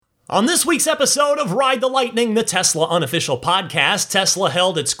On this week's episode of Ride the Lightning, the Tesla unofficial podcast, Tesla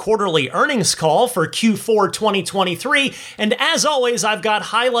held its quarterly earnings call for Q4 2023, and as always, I've got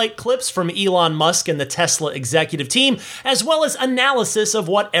highlight clips from Elon Musk and the Tesla executive team, as well as analysis of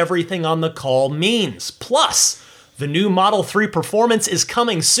what everything on the call means. Plus, the new Model 3 performance is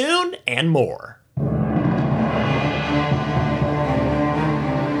coming soon, and more.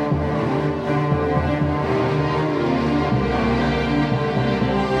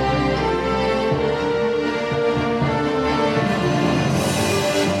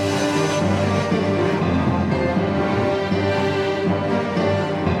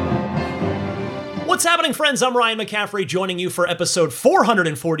 What's happening, friends? I'm Ryan McCaffrey, joining you for episode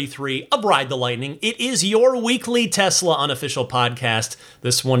 443 of Ride the Lightning. It is your weekly Tesla unofficial podcast.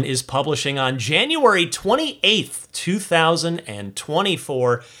 This one is publishing on January 28th,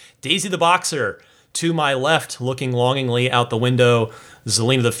 2024. Daisy the Boxer to my left, looking longingly out the window.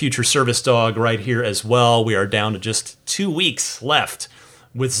 Zelina the future service dog right here as well. We are down to just 2 weeks left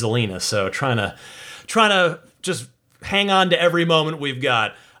with Zelina, so trying to just hang on to every moment we've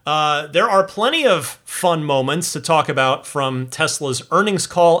got. There are plenty of fun moments to talk about from Tesla's earnings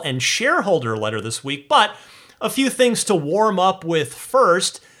call and shareholder letter this week, but a few things to warm up with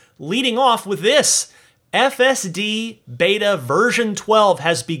first, leading off with this. FSD Beta version 12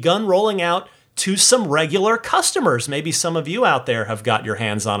 has begun rolling out to some regular customers. Maybe some of you out there have got your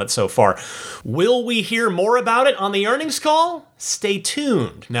hands on it so far. Will we hear more about it on the earnings call? Stay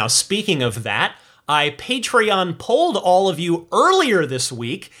tuned. Now, speaking of that, I Patreon polled all of you earlier this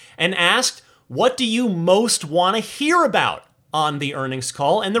week and asked, what do you most want to hear about on the earnings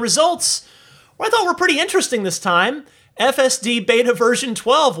call? And the results, I thought were pretty interesting this time. FSD Beta version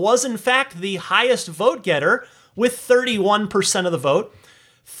 12 was in fact the highest vote getter with 31% of the vote.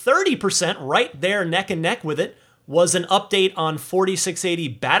 30%, right there neck and neck with it, was an update on 4680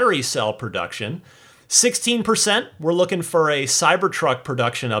 battery cell production. 16% were looking for a Cybertruck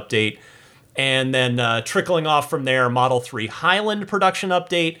production update. And then trickling off from there, Model 3 Highland production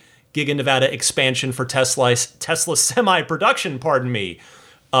update, Giga Nevada expansion for Tesla semi-production,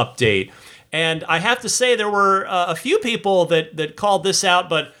 update. And I have to say there were a few people that called this out,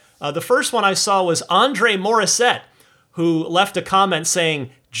 but the first one I saw was Andre Morissette, who left a comment saying,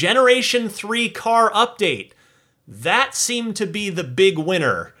 Generation 3 car update. That seemed to be the big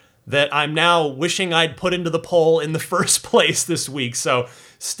winner that I'm now wishing I'd put into the poll in the first place this week. So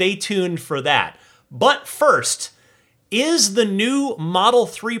stay tuned for that. But first, is the new Model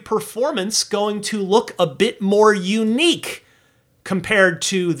 3 performance going to look a bit more unique compared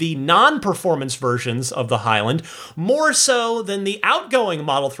to the non-performance versions of the Highland, more so than the outgoing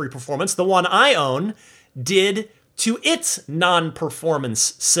Model 3 performance, the one I own, did to its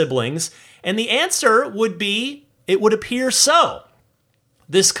non-performance siblings? And the answer would be, it would appear so.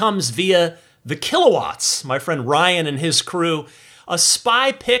 This comes via the kilowatts. My friend Ryan and his crew, a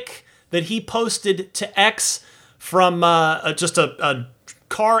spy pic that he posted to X from just a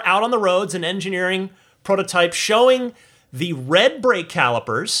car out on the roads, an engineering prototype showing the red brake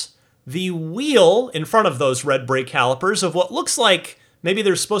calipers, the wheel in front of those red brake calipers of what looks like maybe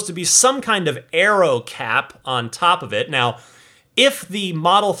there's supposed to be some kind of aero cap on top of it. Now, if the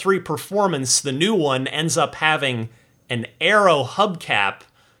Model 3 Performance, the new one, ends up having an aero hubcap,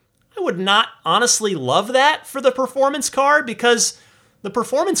 I would not honestly love that for the performance car, because the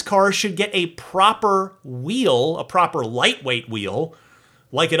performance car should get a proper wheel, a proper lightweight wheel,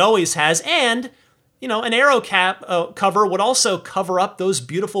 like it always has, and an aero cap cover would also cover up those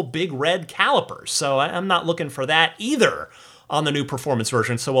beautiful big red calipers. So I'm not looking for that either on the new performance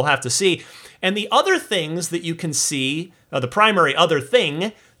version, so we'll have to see. And the other things that you can see, the primary other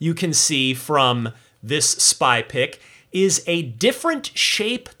thing you can see from this spy pic is a different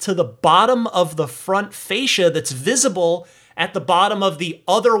shape to the bottom of the front fascia that's visible at the bottom of the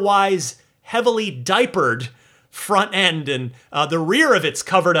otherwise heavily diapered front end, and the rear of it's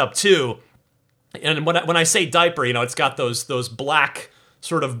covered up too. And when I say diaper, it's got those black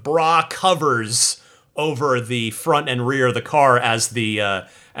sort of bra covers over the front and rear of the car, as the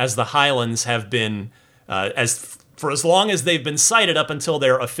Highlands have been for as long as they've been cited up until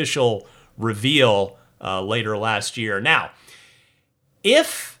their official reveal later last year. Now,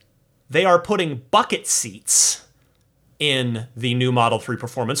 if they are putting bucket seats in the new Model 3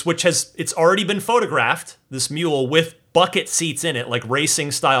 Performance, it's already been photographed, this mule with bucket seats in it, like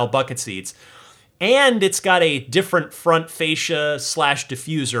racing style bucket seats, and it's got a different front fascia /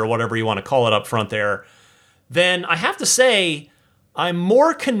 diffuser, or whatever you want to call it up front there, then I have to say, I'm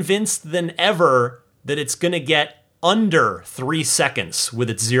more convinced than ever that it's going to get under 3 seconds with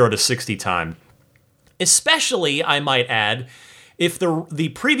its 0 to 60 time. Especially, I might add, if the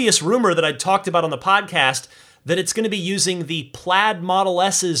previous rumor that I talked about on the podcast that it's going to be using the Plaid Model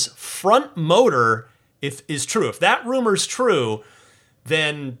S's front motor is true. If that rumor's true,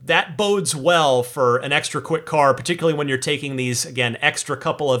 then that bodes well for an extra quick car, particularly when you're taking these, again, extra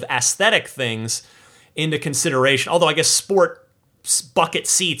couple of aesthetic things into consideration. Although I guess sport bucket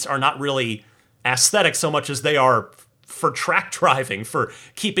seats are not really aesthetic so much as they are for track driving, for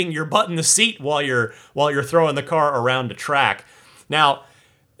keeping your butt in the seat while you're throwing the car around a track. Now,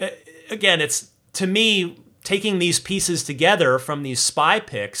 again, it's, to me, taking these pieces together from these spy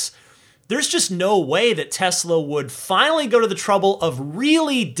picks, there's just no way that Tesla would finally go to the trouble of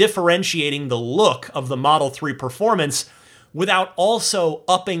really differentiating the look of the Model 3 Performance without also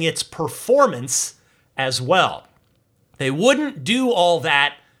upping its performance as well. They wouldn't do all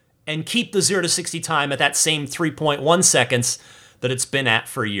that and keep the 0 to 60 time at that same 3.1 seconds that it's been at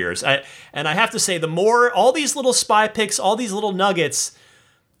for years. And I have to say, the more, all these little spy picks, all these little nuggets,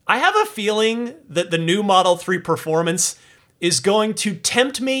 I have a feeling that the new Model 3 Performance is going to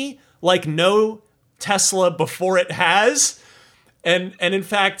tempt me like no Tesla before it has. And in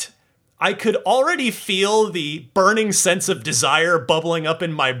fact, I could already feel the burning sense of desire bubbling up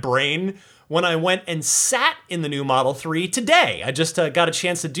in my brain when I went and sat in the new Model 3 today. I just got a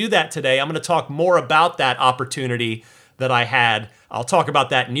chance to do that today. I'm going to talk more about that opportunity that I had. I'll talk about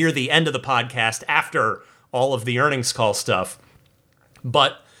that near the end of the podcast after all of the earnings call stuff.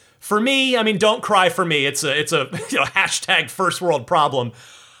 But for me, I mean, don't cry for me. It's a hashtag first world problem.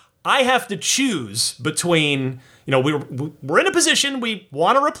 I have to choose between, we're in a position, we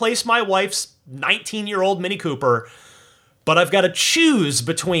want to replace my wife's 19-year-old Mini Cooper, but I've got to choose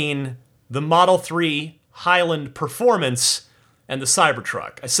between the Model 3 Highland Performance and the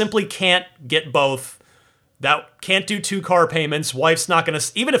Cybertruck. I simply can't get both. That can't do 2 car payments. Wife's not going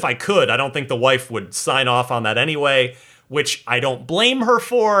to, even if I could, I don't think the wife would sign off on that anyway, which I don't blame her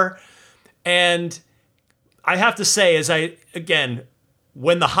for. And I have to say,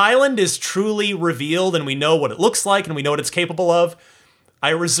 when the Highland is truly revealed and we know what it looks like and we know what it's capable of, I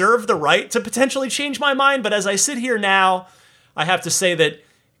reserve the right to potentially change my mind. But as I sit here now, I have to say that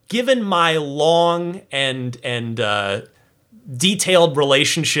given my long and detailed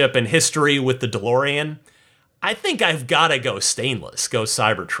relationship and history with the DeLorean, I think I've got to go stainless, go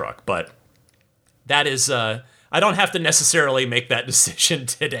Cybertruck. But that is, I don't have to necessarily make that decision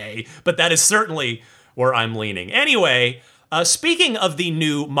today, but that is certainly where I'm leaning. Anyway, speaking of the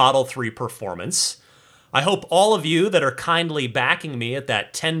new Model 3 Performance, I hope all of you that are kindly backing me at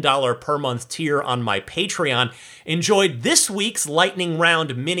that $10 per month tier on my Patreon enjoyed this week's Lightning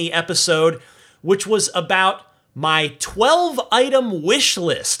Round mini episode, which was about my 12-item wish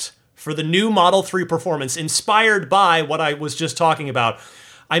list for the new Model 3 Performance, inspired by what I was just talking about.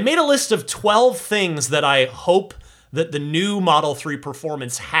 I made a list of 12 things that I hope that the new Model 3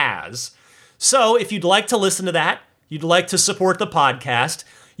 Performance has. So if you'd like to listen to that, you'd like to support the podcast,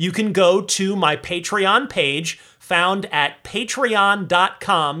 you can go to my Patreon page found at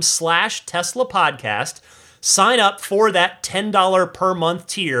patreon.com/Tesla Podcast, sign up for that $10 per month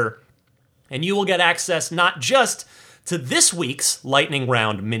tier, and you will get access not just to this week's Lightning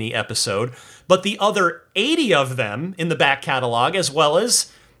Round mini episode, but the other 80 of them in the back catalog, as well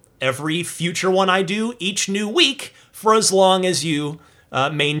as every future one I do each new week for as long as you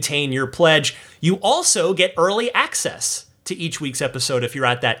maintain your pledge. You also get early access to each week's episode if you're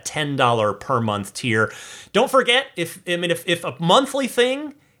at that $10 per month tier. Don't forget, if a monthly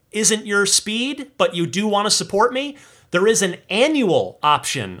thing isn't your speed, but you do want to support me, there is an annual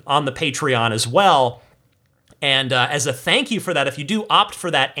option on the Patreon as well. And as a thank you for that, if you do opt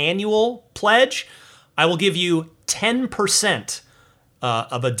for that annual pledge, I will give you 10%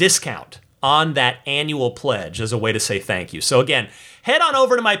 of a discount on that annual pledge as a way to say thank you. So again, head on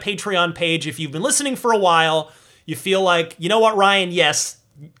over to my Patreon page. If you've been listening for a while, you feel like, you know what, Ryan, yes,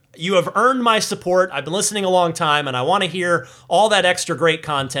 you have earned my support. I've been listening a long time, and I want to hear all that extra great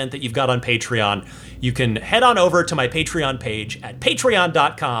content that you've got on Patreon. You can head on over to my Patreon page at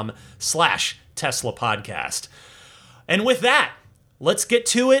patreon.com/Tesla Podcast. And with that, let's get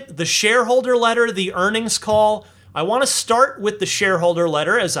to it. The shareholder letter, the earnings call. I want to start with the shareholder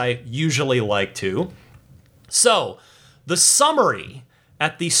letter, as I usually like to. So, the summary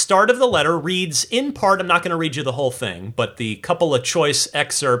at the start of the letter reads, in part, I'm not going to read you the whole thing, but the couple of choice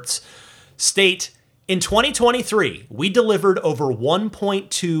excerpts state, in 2023, we delivered over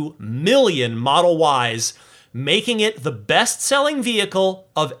 1.2 million Model Ys, making it the best-selling vehicle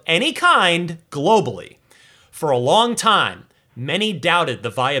of any kind globally. For a long time, many doubted the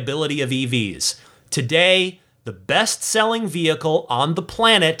viability of EVs. Today, the best-selling vehicle on the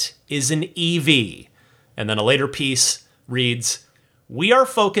planet is an EV. And then a later piece reads, We are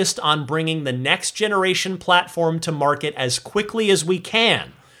focused on bringing the next generation platform to market as quickly as we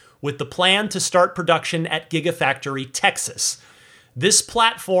can, with the plan to start production at Gigafactory Texas. This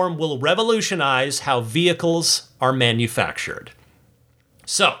platform will revolutionize how vehicles are manufactured.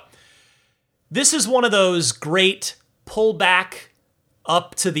 So, this is one of those great pull back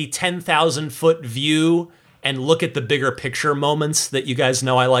up to the 10,000 foot view and look at the bigger picture moments that you guys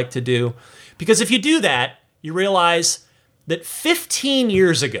know I like to do. Because if you do that, you realize that 15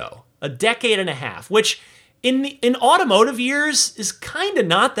 years ago, a decade and a half, which in automotive years is kind of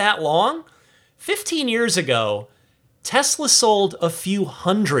not that long, 15 years ago, Tesla sold a few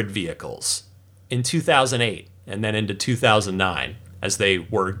hundred vehicles in 2008 and then into 2009 as they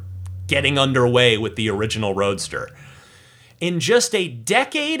were getting underway with the original Roadster. In just a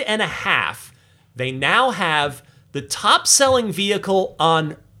decade and a half, they now have the top-selling vehicle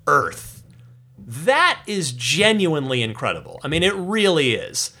on Earth. That is genuinely incredible. I mean, it really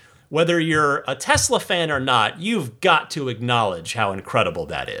is. Whether you're a Tesla fan or not, you've got to acknowledge how incredible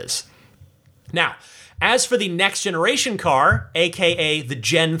that is. Now, as for the next generation car, aka the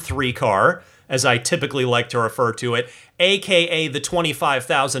Gen 3 car, as I typically like to refer to it, aka the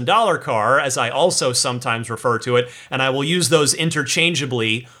 $25,000 car, as I also sometimes refer to it, and I will use those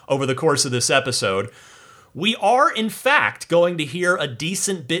interchangeably over the course of this episode, we are, in fact, going to hear a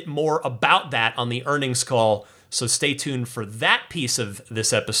decent bit more about that on the earnings call, so stay tuned for that piece of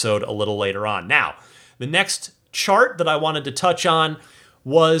this episode a little later on. Now, the next chart that I wanted to touch on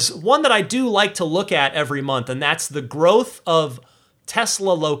was one that I do like to look at every month, and that's the growth of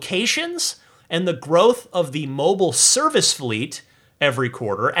Tesla locations and the growth of the mobile service fleet every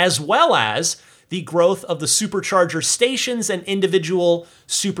quarter, as well as the growth of the supercharger stations and individual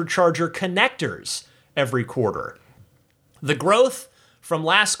supercharger connectors every quarter. The growth from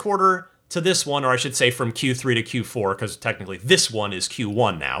last quarter to this one, or I should say from Q3 to Q4, because technically this one is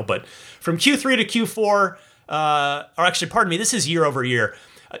Q1 now, but from Q3 to Q4, or actually, pardon me, this is year over year,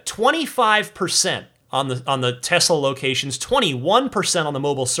 25% on the Tesla locations, 21% on the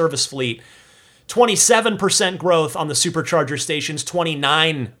mobile service fleet, 27% growth on the supercharger stations,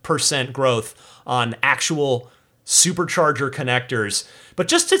 29% growth on actual supercharger connectors. But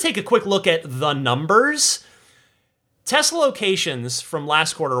just to take a quick look at the numbers, Tesla locations from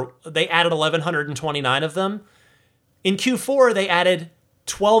last quarter, they added 1,129 of them. In Q4, they added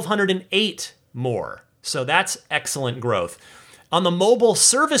 1,208 more. So that's excellent growth. On the mobile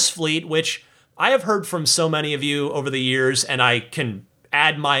service fleet, which I have heard from so many of you over the years, and I can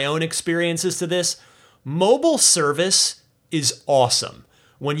add my own experiences to this, mobile service is awesome.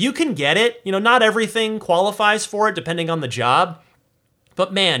 When you can get it, not everything qualifies for it depending on the job,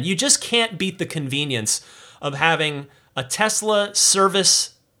 but man, you just can't beat the convenience of having a Tesla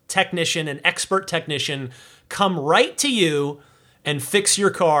service technician, an expert technician, come right to you and fix your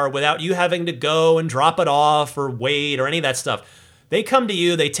car without you having to go and drop it off or wait or any of that stuff. They come to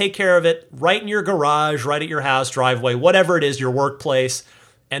you, they take care of it right in your garage, right at your house, driveway, whatever it is, your workplace,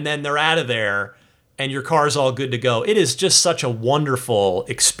 and then they're out of there and your car's all good to go. It is just such a wonderful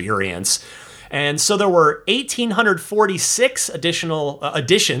experience. And so there were 1,846 additional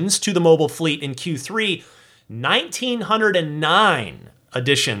additions to the mobile fleet in Q3, 1,909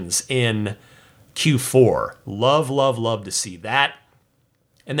 additions in Q4. Love to see that.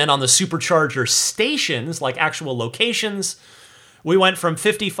 And then on the supercharger stations, like actual locations, we went from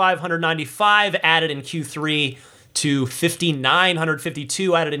 5,595 added in Q3 to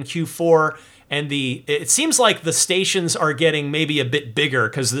 5,952 added in Q4. And it seems like the stations are getting maybe a bit bigger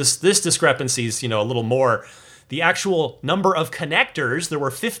because this discrepancy is, a little more. The actual number of connectors, there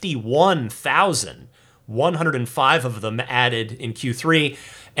were 51,105 of them added in Q3,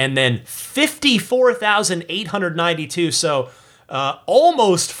 and then 54,892. So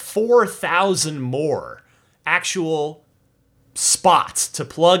almost 4,000 more actual spots to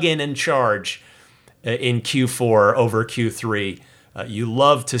plug in and charge in Q4 over Q3. You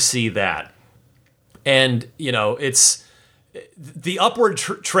love to see that. And, it's the upward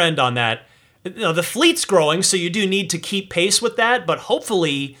trend on that. The fleet's growing, so you do need to keep pace with that, but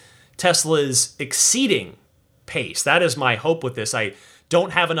hopefully Tesla is exceeding pace. That is my hope with this. I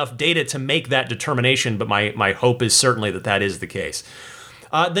don't have enough data to make that determination, but my hope is certainly that is the case.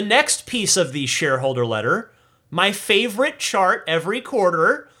 The next piece of the shareholder letter, my favorite chart every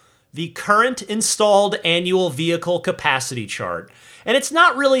quarter, the current installed annual vehicle capacity chart. And it's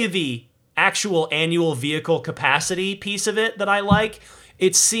not really the actual annual vehicle capacity piece of it that I like.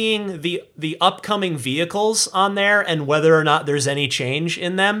 It's seeing the upcoming vehicles on there and whether or not there's any change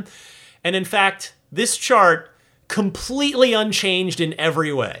in them. And in fact, this chart completely unchanged in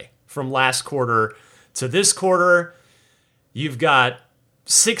every way from last quarter to this quarter. You've got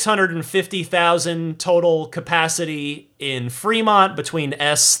 650,000 total capacity in Fremont between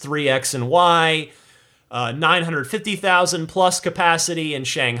S, 3X, and Y. 950,000 plus capacity in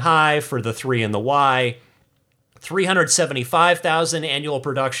Shanghai for the 3 and the Y. 375,000 annual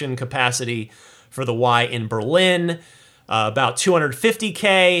production capacity for the Y in Berlin. About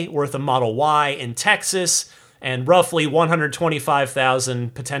 250K worth of Model Y in Texas. And roughly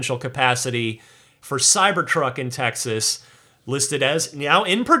 125,000 potential capacity for Cybertruck in Texas, listed as now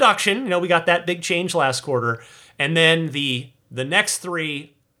in production. We got that big change last quarter. And then the next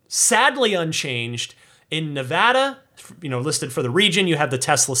three, sadly unchanged. In Nevada, listed for the region, you have the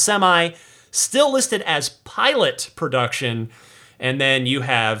Tesla Semi, still listed as pilot production. And then you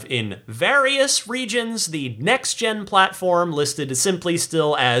have in various regions, the next-gen platform listed simply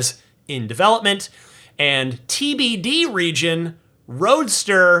still as in development. And TBD region,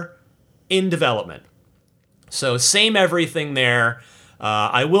 Roadster, in development. So same everything there.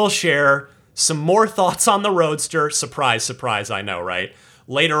 I will share some more thoughts on the Roadster. Surprise, surprise, I know, right?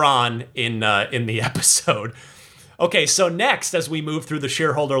 Later on in the episode. Okay, so next, as we move through the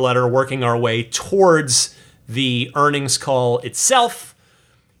shareholder letter, working our way towards the earnings call itself,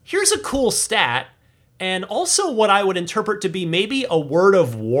 here's a cool stat, and also what I would interpret to be maybe a word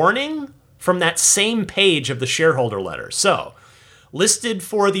of warning from that same page of the shareholder letter. So, listed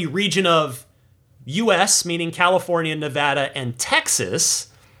for the region of US, meaning California, Nevada, and Texas,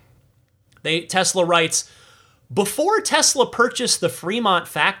 Tesla writes, before Tesla purchased the Fremont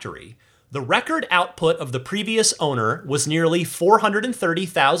factory, the record output of the previous owner was nearly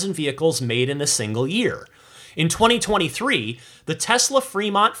 430,000 vehicles made in a single year. In 2023, the Tesla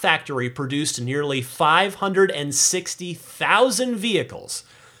Fremont factory produced nearly 560,000 vehicles,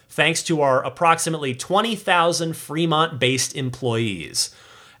 thanks to our approximately 20,000 Fremont-based employees.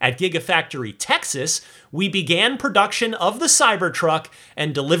 At Gigafactory Texas, we began production of the Cybertruck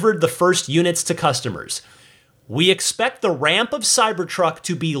and delivered the first units to customers. We expect the ramp of Cybertruck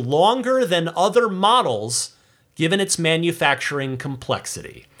to be longer than other models, given its manufacturing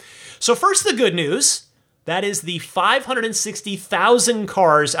complexity. So first, the good news. That is the 560,000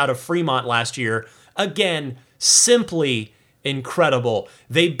 cars out of Fremont last year. Again, simply incredible.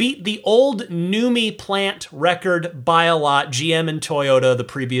 They beat the old NUMMI plant record by a lot. GM and Toyota, the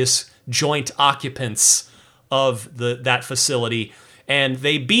previous joint occupants of that facility. And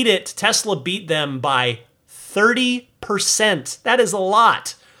they beat it. Tesla beat them by 30%. That is a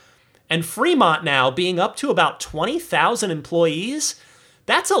lot. And Fremont now being up to about 20,000 employees,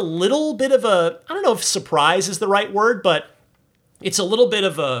 that's a little bit of I don't know if surprise is the right word, but it's a little bit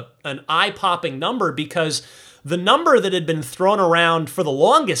of an eye-popping number, because the number that had been thrown around for the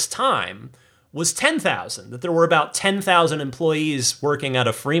longest time was 10,000, that there were about 10,000 employees working out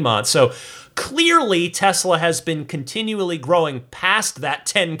of Fremont. So clearly Tesla has been continually growing past that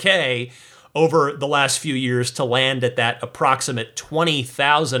 10K over the last few years to land at that approximate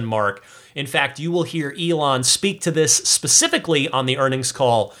 20,000 mark. In fact, you will hear Elon speak to this specifically on the earnings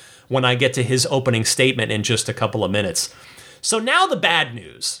call when I get to his opening statement in just a couple of minutes. So now the bad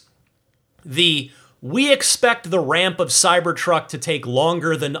news. We expect the ramp of Cybertruck to take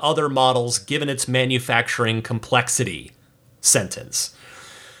longer than other models given its manufacturing complexity sentence.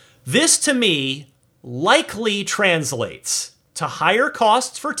 This, to me, likely translates to higher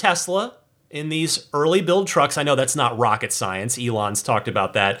costs for Tesla in these early build trucks. I know that's not rocket science. Elon's talked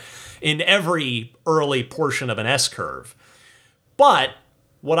about that in every early portion of an S-curve. But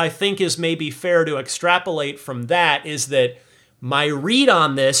what I think is maybe fair to extrapolate from that is that my read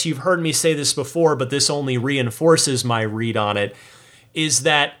on this, you've heard me say this before, but this only reinforces my read on it, is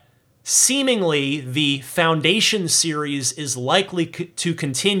that seemingly the Foundation series is likely to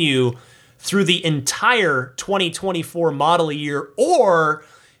continue through the entire 2024 model year, or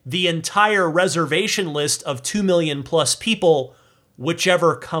the entire reservation list of 2 million plus people,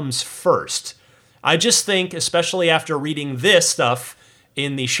 whichever comes first. I just think, especially after reading this stuff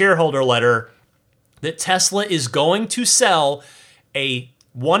in the shareholder letter, that Tesla is going to sell a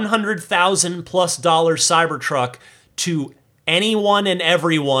 $100,000 plus Cybertruck to anyone and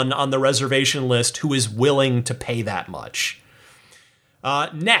everyone on the reservation list who is willing to pay that much.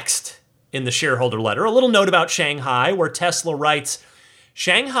 Next in the shareholder letter, a little note about Shanghai, where Tesla writes,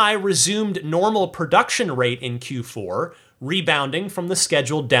 Shanghai resumed normal production rate in Q4, rebounding from the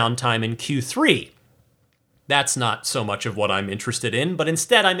scheduled downtime in Q3. That's not so much of what I'm interested in, but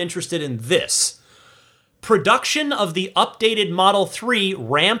instead I'm interested in this. Production of the updated Model 3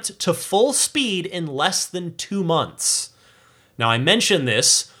 ramped to full speed in less than 2 months. Now, I mention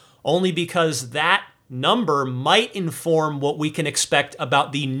this only because that number might inform what we can expect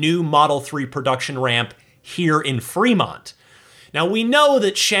about the new Model 3 production ramp here in Fremont. Now, we know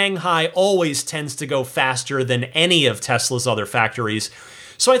that Shanghai always tends to go faster than any of Tesla's other factories,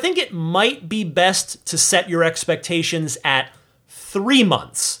 so I think it might be best to set your expectations at 3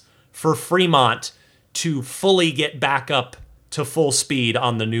 months for Fremont to fully get back up to full speed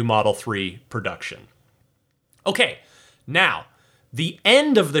on the new Model 3 production. Okay, now, the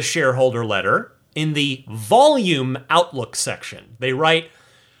end of the shareholder letter, in the volume outlook section, they write,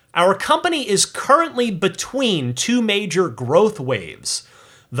 "Our company is currently between two major growth waves.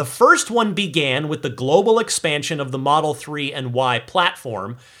 The first one began with the global expansion of the Model 3 and Y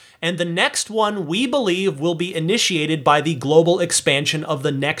platform, and the next one we believe will be initiated by the global expansion of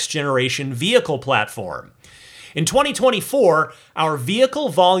the next generation vehicle platform. In 2024, our vehicle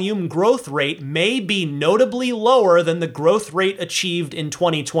volume growth rate may be notably lower than the growth rate achieved in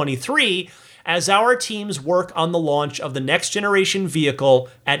 2023 as our teams work on the launch of the next generation vehicle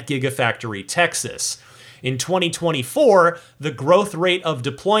at Gigafactory Texas. In 2024, the growth rate of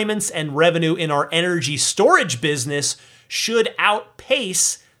deployments and revenue in our energy storage business should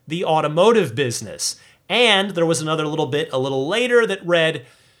outpace the automotive business." And there was another little bit a little later that read,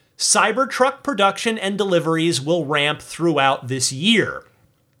 "Cybertruck production and deliveries will ramp throughout this year.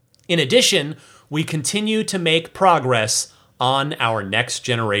 In addition, we continue to make progress on our next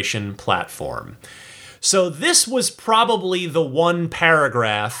generation platform." So this was probably the one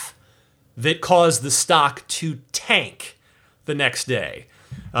paragraph that caused the stock to tank the next day.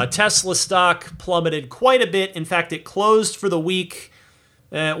 Tesla stock plummeted quite a bit. In fact, it closed for the week,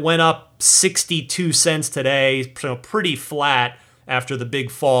 went up 62 cents today, so pretty flat after the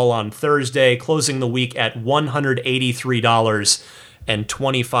big fall on Thursday, closing the week at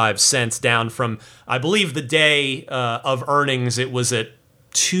 $183.25, down from, I believe, the day of earnings, it was at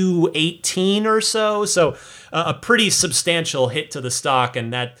 218 or so. So a pretty substantial hit to the stock,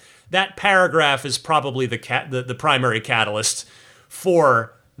 and that paragraph is probably the primary catalyst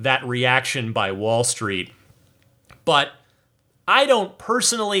for that reaction by Wall Street. But I don't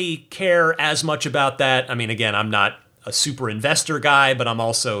personally care as much about that. I mean, again, I'm not a super investor guy, but I'm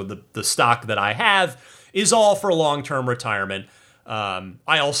also the stock that I have is all for long-term retirement.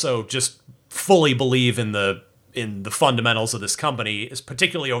 I also just fully believe in the fundamentals of this company,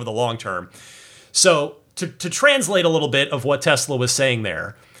 particularly over the long term. So to translate a little bit of what Tesla was saying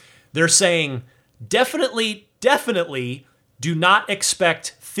there, they're saying definitely do not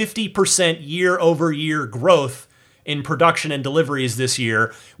expect 50% year-over-year growth in production and deliveries this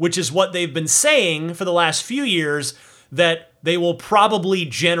year, which is what they've been saying for the last few years that they will probably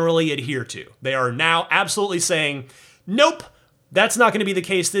generally adhere to. They are now absolutely saying, nope, that's not going to be the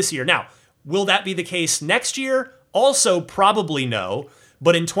case this year. Now, will that be the case next year? Also, probably no.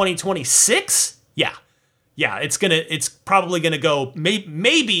 But in 2026, yeah, it's probably gonna go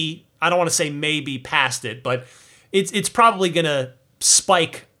maybe. I don't want to say maybe past it, but it's probably gonna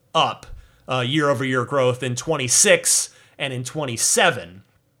spike up year-over-year growth in 26 and in 27.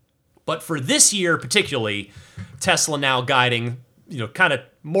 But for this year particularly, Tesla now guiding, kind of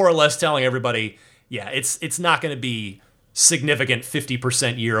more or less telling everybody, yeah, it's not going to be significant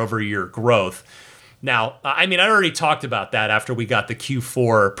 50% year-over-year growth. Now, I mean, I already talked about that after we got the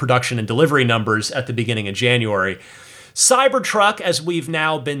Q4 production and delivery numbers at the beginning of January. Cybertruck, as we've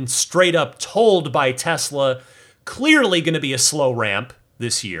now been straight up told by Tesla, clearly going to be a slow ramp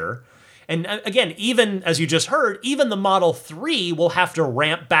this year. And again, even as you just heard, even the Model 3 will have to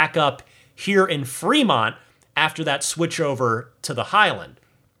ramp back up here in Fremont after that switch over to the Highland.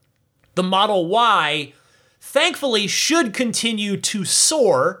 The Model Y, thankfully, should continue to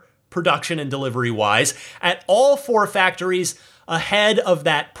soar production and delivery-wise at all four factories ahead of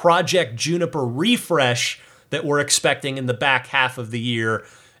that Project Juniper refresh that we're expecting in the back half of the year.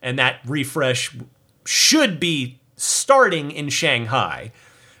 And that refresh should be starting in Shanghai.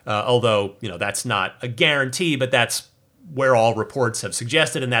 Although, that's not a guarantee, but that's where all reports have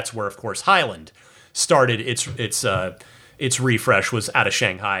suggested, and that's where, of course, Highland started its refresh, was out of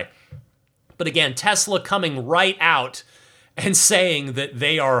Shanghai. But again, Tesla coming right out and saying that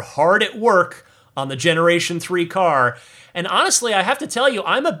they are hard at work on the Generation 3 car. And honestly, I have to tell you,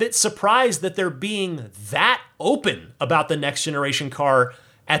 I'm a bit surprised that they're being that open about the next generation car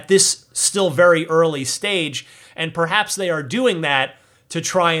at this still very early stage. And perhaps they are doing that to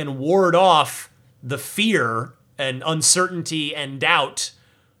try and ward off the fear and uncertainty and doubt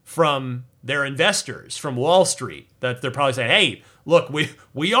from their investors, from Wall Street, that they're probably saying, hey, look,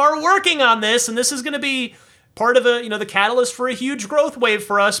 we are working on this, and this is going to be part of the catalyst for a huge growth wave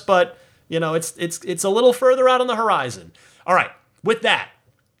for us, but it's a little further out on the horizon. All right, with that,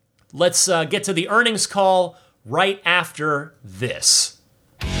 let's get to the earnings call right after this.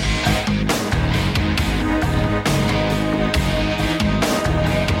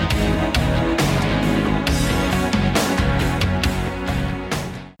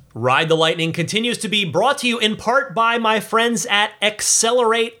 Ride the Lightning continues to be brought to you in part by my friends at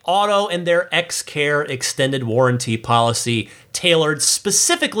Accelerate Auto and their X-Care extended warranty policy, tailored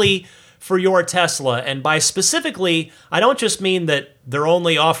specifically for your Tesla. And by specifically, I don't just mean that they're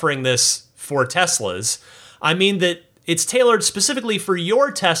only offering this for Teslas. I mean that it's tailored specifically for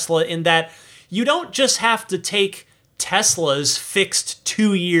your Tesla in that you don't just have to take Tesla's fixed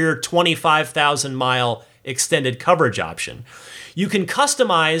 2-year, 25,000-mile extended coverage option. You can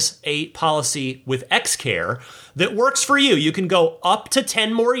customize a policy with X-Care that works for you. You can go up to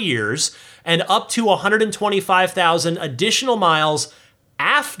 10 more years and up to 125,000 additional miles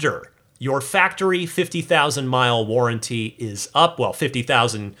after your factory 50,000-mile warranty is up. Well,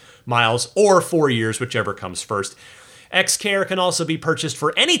 50,000 miles or 4 years, whichever comes first. X-Care can also be purchased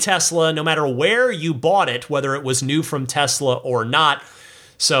for any Tesla, no matter where you bought it, whether it was new from Tesla or not.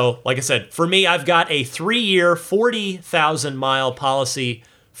 So, like I said, for me, I've got a 3-year, 40,000-mile policy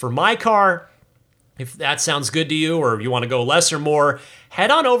for my car. If that sounds good to you or you want to go less or more,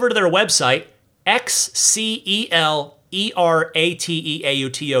 head on over to their website,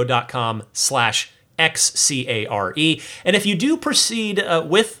 xceleratauto.com/XCARE. And if you do proceed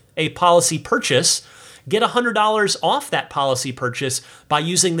with a policy purchase, get $100 off that policy purchase by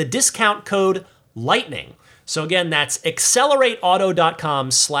using the discount code LIGHTNING. So again, that's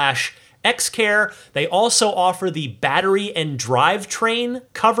accelerateauto.com/Xcare. They also offer the battery and drivetrain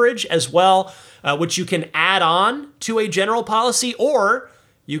coverage as well, which you can add on to a general policy, or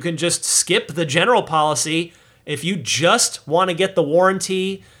you can just skip the general policy. If you just want to get the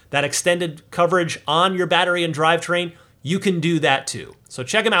warranty, that extended coverage on your battery and drivetrain, you can do that too. So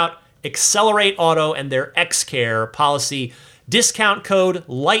check them out, Accelerate Auto and their Xcare policy. Discount code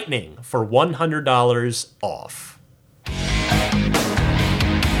LIGHTNING for $100 off.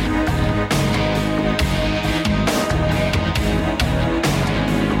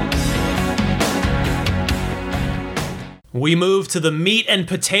 We move to the meat and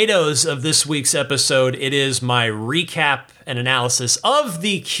potatoes of this week's episode. It is my recap and analysis of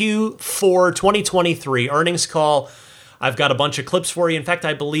the Q4 2023 earnings call. I've got a bunch of clips for you. In fact,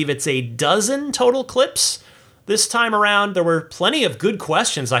 I believe it's a dozen total clips. This time around, there were plenty of good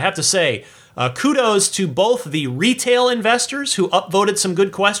questions, I have to say. Kudos to both the retail investors who upvoted some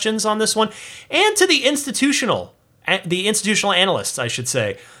good questions on this one, and to the institutional analysts, I should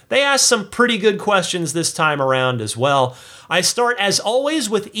say. They asked some pretty good questions this time around as well. I start, as always,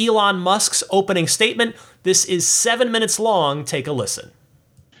 with Elon Musk's opening statement. This is 7 minutes long. Take a listen.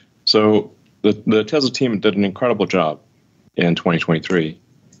 So the Tesla team did an incredible job in 2023.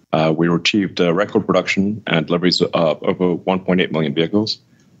 We achieved record production and deliveries of over 1.8 million vehicles,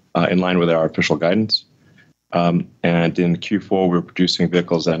 in line with our official guidance. And in Q4, we were producing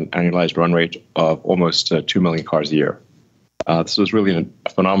vehicles at an annualized run rate of almost 2 million cars a year. This was really a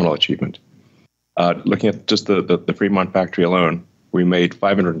phenomenal achievement. Looking at just the Fremont factory alone, we made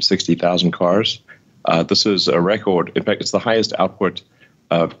 560,000 cars. This is a record. In fact, it's the highest output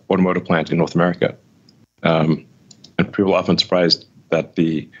automotive plant in North America. And people are often surprised that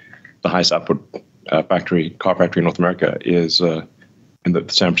the highest output car factory in North America is in the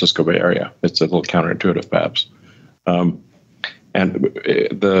San Francisco Bay Area. It's a little counterintuitive, perhaps.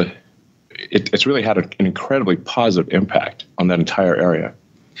 It's really had an incredibly positive impact on that entire area.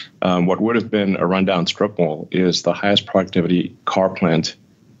 What would have been a rundown strip mall is the highest productivity car plant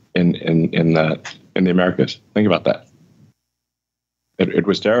in the Americas. Think about that. It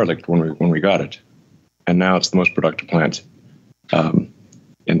was derelict when we got it, and now it's the most productive plant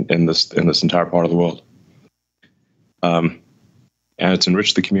in this entire part of the world. And it's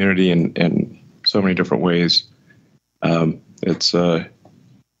enriched the community in so many different ways. It's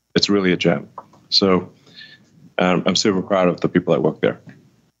really a gem. So I'm super proud of the people that work there.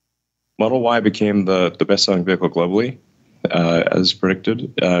 Model Y became the best-selling vehicle globally, as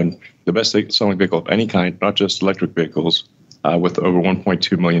predicted. The best-selling vehicle of any kind, not just electric vehicles, with over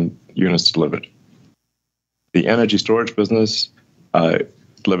 1.2 million units delivered. The energy storage business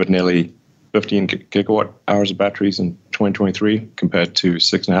delivered nearly 15 gigawatt hours of batteries in 2023 compared to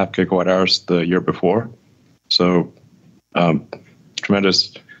 6.5 gigawatt hours the year before. So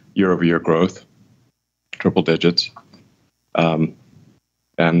tremendous year-over-year growth, triple digits. I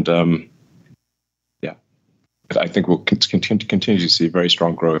think we'll continue to see very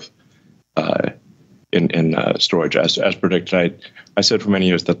strong growth in storage. As predicted, I said for many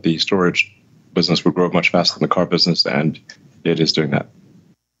years that the storage business would grow much faster than the car business, and it is doing that.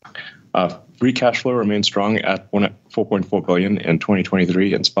 Free cash flow remains strong at $4.4 billion in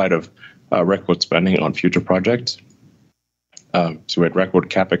 2023 in spite of record spending on future projects. So we had record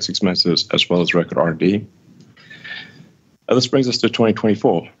CapEx expenses as well as record R&D. This brings us to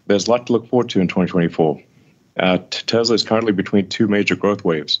 2024. There's a lot to look forward to in 2024. Tesla is currently between two major growth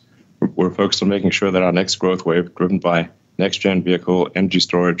waves. We're focused on making sure that our next growth wave, driven by next-gen vehicle, energy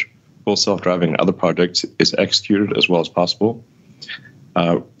storage, full self-driving, and other projects, is executed as well as possible.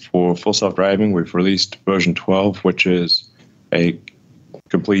 For full self-driving, we've released version 12, which is a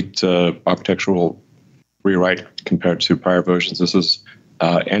complete architectural rewrite compared to prior versions. This is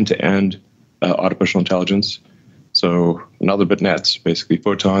end-to-end artificial intelligence. So another bitnets, basically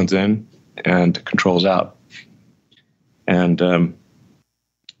photons in and controls out. And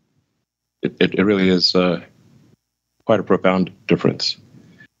it really is quite a profound difference.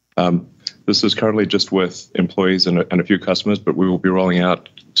 This is currently just with employees and a few customers, but we will be rolling out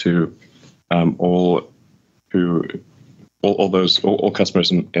to all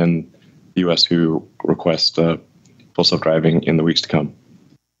customers in the US who request full self-driving in the weeks to come.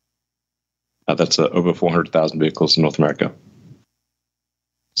 That's over 400,000 vehicles in North America.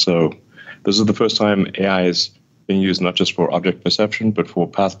 So this is the first time AI is being used not just for object perception, but for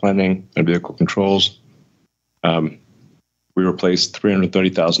path planning and vehicle controls. We replaced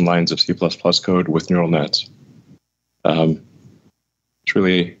 330,000 lines of C++ code with neural nets. It's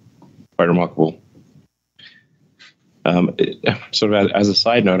really quite remarkable. Sort of as a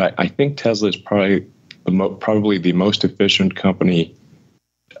side note, I think Tesla is probably the most efficient company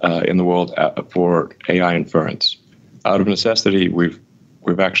in the world for AI inference. Out of necessity, we've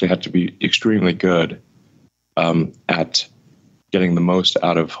actually had to be extremely good at getting the most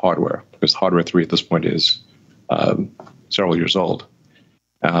out of hardware, because hardware 3 at this point is several years old.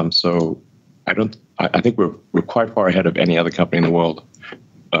 So I think we're quite far ahead of any other company in the world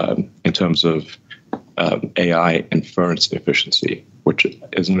in terms of AI inference efficiency, which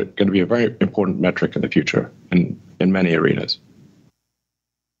is going to be a very important metric in the future in many arenas.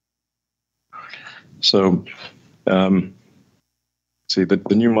 So, see, the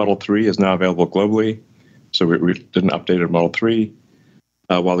new Model 3 is now available globally. So we did an updated Model 3.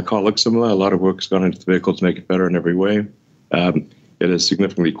 While the car looks similar, a lot of work has gone into the vehicle to make it better in every way. It is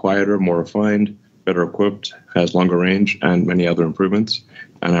significantly quieter, more refined, better equipped, has longer range, and many other improvements.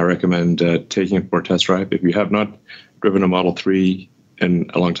 And I recommend taking it for a test drive. If you have not driven a Model 3 in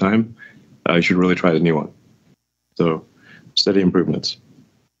a long time, you should really try the new one. So steady improvements.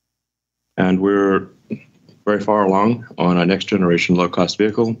 And we're very far along on our next generation low-cost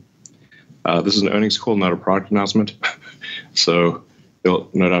vehicle. This is an earnings call, not a product announcement. So there'll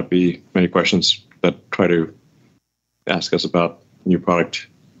no doubt be many questions that try to ask us about new products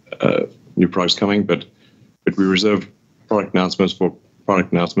coming, but we reserve product announcements for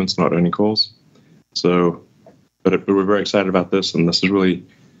product announcements, not earning calls. So, but we're very excited about this, and this is really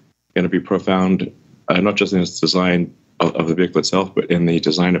going to be profound, not just in its design of the vehicle itself, but in the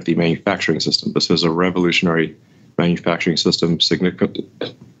design of the manufacturing system. This is a revolutionary manufacturing system, significant,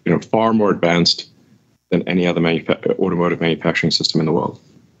 far more advanced than any other automotive manufacturing system in the world,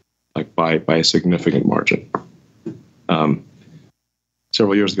 like by a significant margin.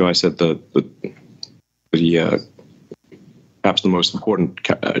 Several years ago, I said perhaps the most important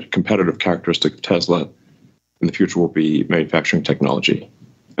competitive characteristic of Tesla in the future will be manufacturing technology,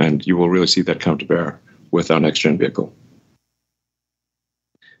 and you will really see that come to bear with our next-gen vehicle.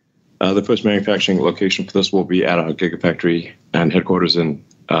 The first manufacturing location for this will be at our Gigafactory and headquarters in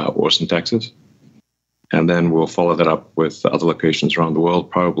Austin, Texas. And then we'll follow that up with other locations around the world.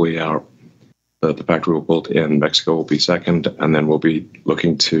 Probably the factory we'll build in Mexico will be second, and then we'll be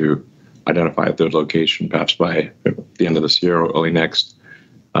looking to identify a third location, perhaps by the end of this year or early next,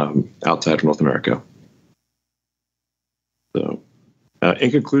 outside of North America. So,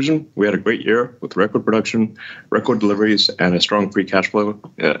 in conclusion, we had a great year with record production, record deliveries, and a strong free cash flow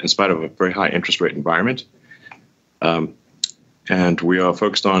in spite of a very high interest rate environment. And we are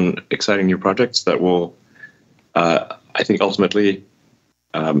focused on exciting new projects that will, I think, ultimately,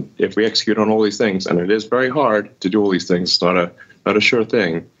 if we execute on all these things, and it is very hard to do all these things, it's not a sure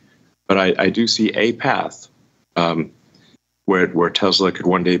thing, but I do see a path where Tesla could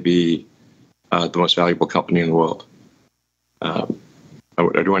one day be the most valuable company in the world.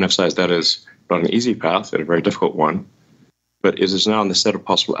 I do want to emphasize that is not an easy path, and a very difficult one, but it is now in the set of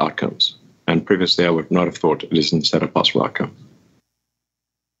possible outcomes. And previously, I would not have thought it is in the set of possible outcomes.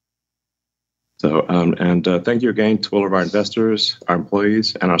 So, thank you again to all of our investors, our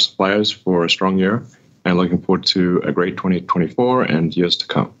employees, and our suppliers for a strong year, and looking forward to a great 2024 and years to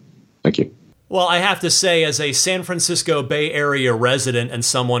come. Thank you. Well, I have to say, as a San Francisco Bay Area resident and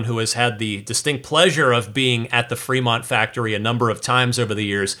someone who has had the distinct pleasure of being at the Fremont factory a number of times over the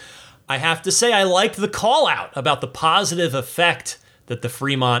years, I have to say I liked the call out about the positive effect that the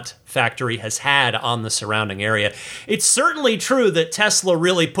Fremont factory has had on the surrounding area. It's certainly true that Tesla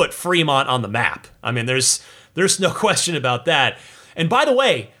really put Fremont on the map. I mean, there's no question about that. And by the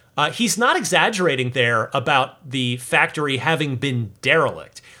way, he's not exaggerating there about the factory having been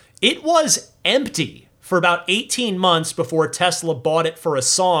derelict. It was empty for about 18 months before Tesla bought it for a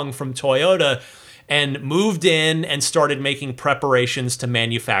song from Toyota and moved in and started making preparations to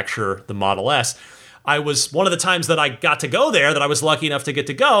manufacture the Model S. One of the times that I got to go there, that I was lucky enough to get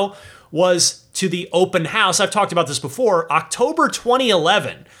to go, was to the open house. I've talked about this before. October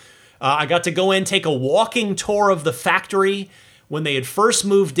 2011, I got to go in, take a walking tour of the factory when they had first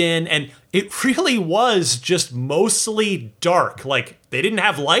moved in, and it really was just mostly dark. Like, they didn't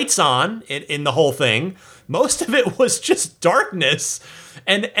have lights on in the whole thing. Most of it was just darkness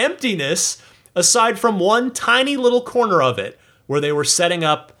and emptiness, aside from one tiny little corner of it where they were setting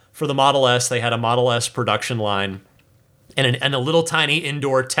up for the Model S. They had a Model S production line and a little tiny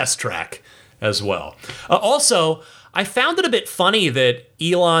indoor test track as well. Also, I found it a bit funny that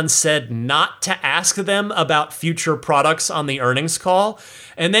Elon said not to ask them about future products on the earnings call,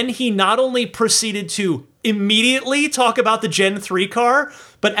 and then he not only proceeded to immediately talk about the Gen 3 car,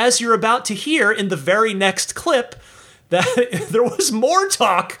 but as you're about to hear in the very next clip, that there was more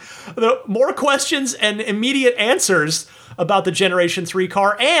talk, more questions and immediate answers about the Generation 3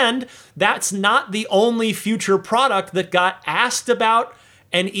 car, and that's not the only future product that got asked about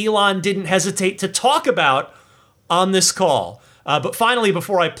and Elon didn't hesitate to talk about on this call. But finally,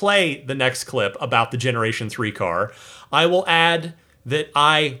 before I play the next clip about the Generation 3 car, I will add that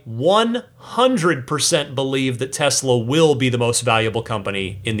I 100% believe that Tesla will be the most valuable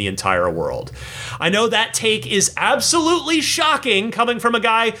company in the entire world. I know that take is absolutely shocking coming from a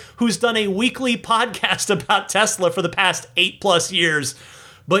guy who's done a weekly podcast about Tesla for the past 8+ years.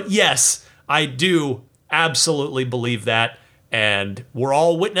 But yes, I do absolutely believe that. And we're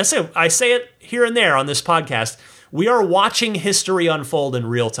all witnessing. I say it here and there on this podcast. We are watching history unfold in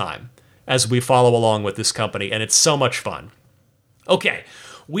real time as we follow along with this company, and it's so much fun. Okay,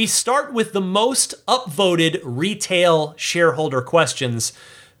 we start with the most upvoted retail shareholder questions.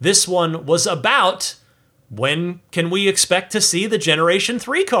 This one was about, when can we expect to see the Generation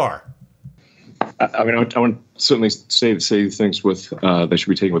 3 car? I mean, I would certainly say things with they should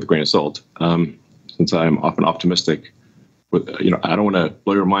be taken with a grain of salt. Since I'm often optimistic, I don't want to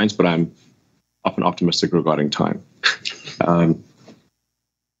blow your minds, but I'm often optimistic regarding time. But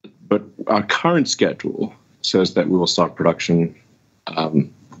our current schedule says that we will start production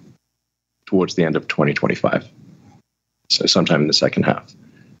towards the end of 2025, so sometime in the second half.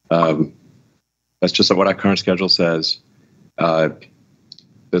 That's just what our current schedule says.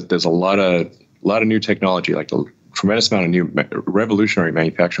 There's a lot of new technology, like a tremendous amount of new revolutionary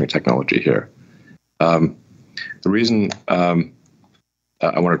manufacturing technology here. The reason I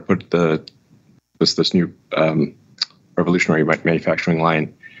want to put this new revolutionary manufacturing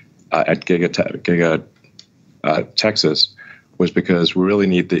line at Giga Texas was because we really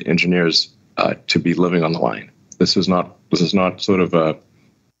need the engineers to be living on the line. This is not sort of a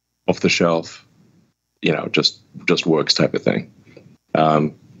off the shelf, just works type of thing.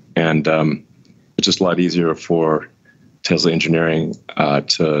 And it's just a lot easier for Tesla engineering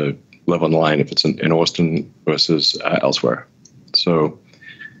to live on the line if it's in Austin versus elsewhere. So,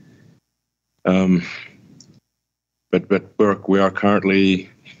 but we are currently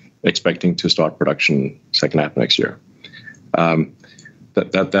expecting to start production second half next year.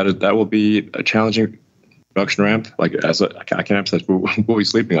 That will be a challenging production ramp. Like I can emphasize, we'll be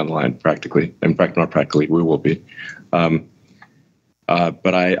sleeping on the line practically. In fact, not practically, we will be. But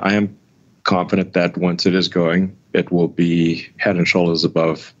I am confident that once it is going, it will be head and shoulders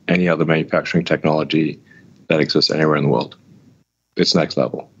above any other manufacturing technology that exists anywhere in the world. It's next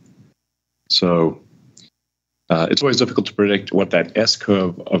level. So it's always difficult to predict what that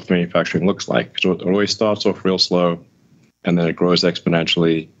S-curve of manufacturing looks like. So it always starts off real slow, and then it grows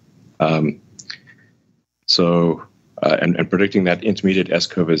exponentially. And predicting that intermediate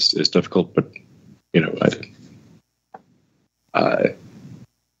S-curve is difficult, but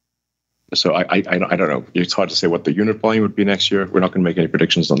so I don't know. It's hard to say what the unit volume would be next year. We're not going to make any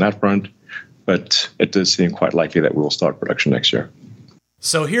predictions on that front, but it does seem quite likely that we will start production next year.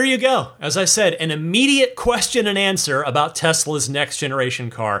 So here you go. As I said, an immediate question and answer about Tesla's next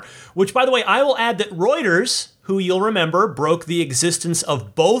generation car, which, by the way, I will add that Reuters, who you'll remember broke the existence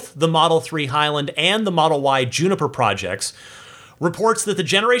of both the Model 3 Highland and the Model Y Juniper projects, reports that the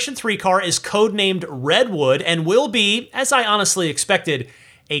Generation 3 car is codenamed Redwood and will be, as I honestly expected,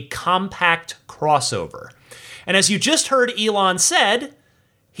 a compact crossover. And as you just heard Elon said,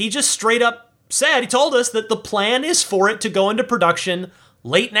 he just straight up he told us that the plan is for it to go into production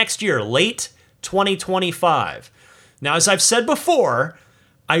late next year, late 2025. Now, as I've said before,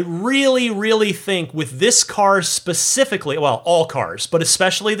 I really, really think with this car specifically, well, all cars, but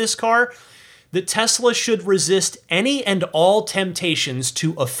especially this car, that Tesla should resist any and all temptations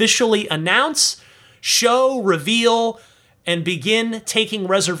to officially announce, show, reveal, and begin taking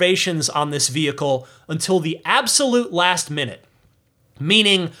reservations on this vehicle until the absolute last minute.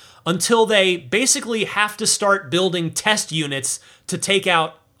 Meaning until they basically have to start building test units to take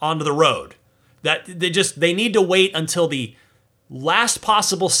out onto the road. That they need to wait until the last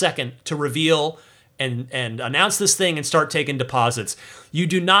possible second to reveal and announce this thing and start taking deposits. You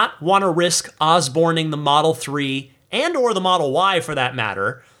do not want to risk Osborning the Model 3 and or the Model Y for that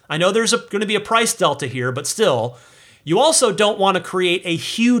matter. I know there's going to be a price delta here, but still, you also don't want to create a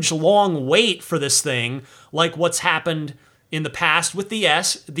huge long wait for this thing like what's happened in the past with the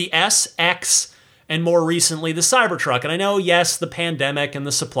S, X, and more recently the Cybertruck. And I know, yes, the pandemic and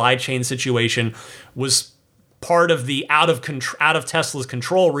the supply chain situation was part of the out of Tesla's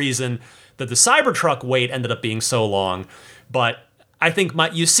control reason that the Cybertruck wait ended up being so long. But I think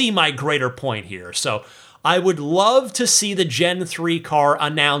you see my greater point here. So I would love to see the Gen 3 car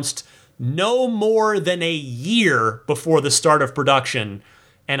announced no more than a year before the start of production,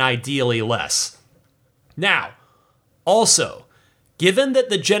 and ideally less. Now, also, given that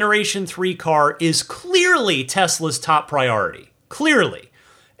the Generation 3 car is clearly Tesla's top priority, clearly,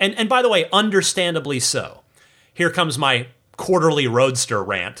 and by the way, understandably so, here comes my quarterly Roadster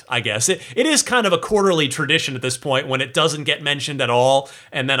rant, I guess. It is kind of a quarterly tradition at this point when it doesn't get mentioned at all,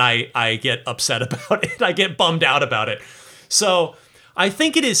 and then I get upset about it. I get bummed out about it. So I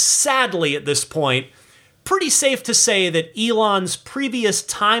think it is sadly at this point pretty safe to say that Elon's previous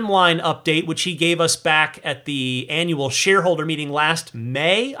timeline update, which he gave us back at the annual shareholder meeting last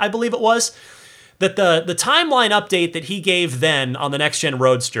May, I believe it was, that the timeline update that he gave then on the next-gen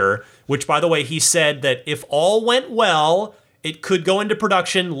Roadster, which, by the way, he said that if all went well, it could go into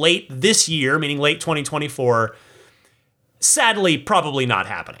production late this year, meaning late 2024, sadly, probably not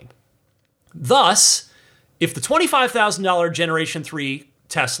happening. Thus, if the $25,000 Generation 3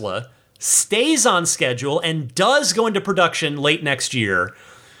 Tesla stays on schedule and does go into production late next year,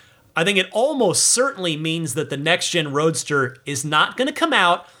 I think it almost certainly means that the next-gen Roadster is not going to come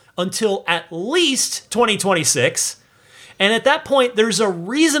out until at least 2026. And at that point, there's a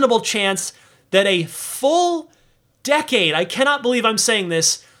reasonable chance that a full decade, I cannot believe I'm saying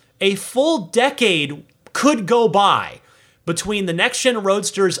this, a full decade could go by between the next-gen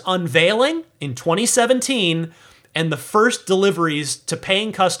Roadster's unveiling in 2017 and the first deliveries to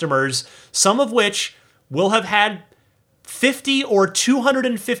paying customers, some of which will have had $50,000 or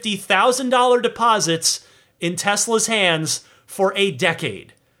 $250,000 deposits in Tesla's hands for a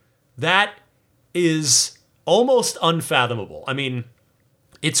decade. That is almost unfathomable. I mean,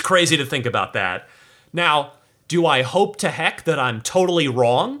 it's crazy to think about that. Now, do I hope to heck that I'm totally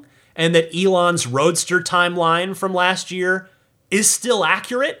wrong and that Elon's Roadster timeline from last year is still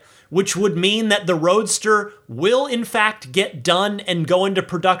accurate, which would mean that the Roadster will in fact get done and go into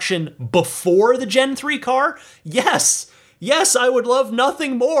production before the Gen 3 car? Yes, I would love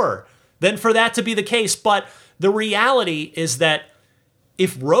nothing more than for that to be the case. But the reality is that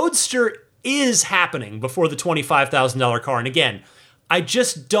if Roadster is happening before the $25,000 car, and again, I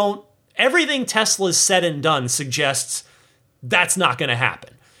just don't, everything Tesla's said and done suggests that's not going to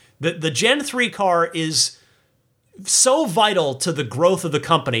happen. The Gen 3 car is so vital to the growth of the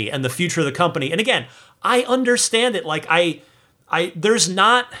company and the future of the company. And again, I understand it. Like I'm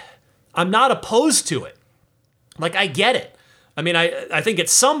not opposed to it. Like I get it. I mean, I think at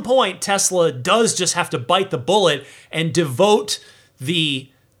some point Tesla does just have to bite the bullet and devote the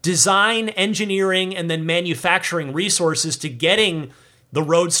design, engineering, and then manufacturing resources to getting the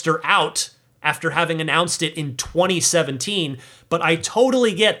Roadster out after having announced it in 2017. But I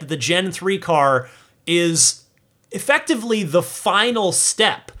totally get that the Gen 3 car is effectively the final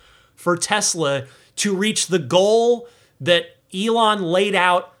step for Tesla to reach the goal that Elon laid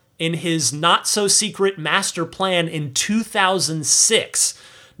out in his not-so-secret master plan in 2006.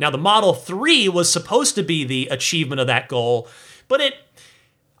 Now, the Model 3 was supposed to be the achievement of that goal, but it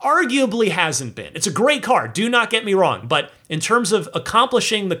arguably hasn't been. It's a great car, do not get me wrong, but in terms of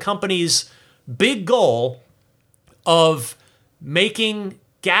accomplishing the company's big goal of making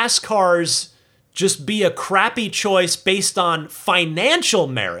gas cars just be a crappy choice based on financial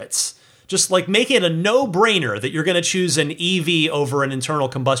merits, just like making it a no-brainer that you're going to choose an EV over an internal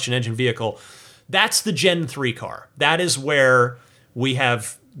combustion engine vehicle, that's the Gen 3 car. That is where we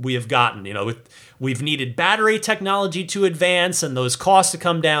have gotten, we've needed battery technology to advance and those costs to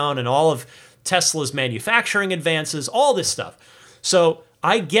come down and all of Tesla's manufacturing advances, all this stuff. So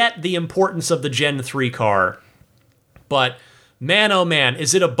I get the importance of the Gen 3 car, but man, oh man,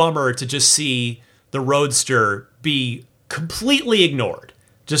 is it a bummer to just see the Roadster be completely ignored.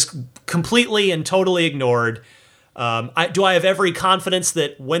 Just completely and totally ignored. Do I have every confidence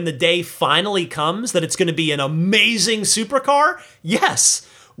that when the day finally comes that it's going to be an amazing supercar? Yes.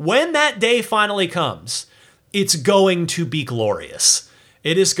 When that day finally comes, it's going to be glorious.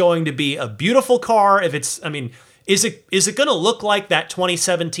 It is going to be a beautiful car. Is it going to look like that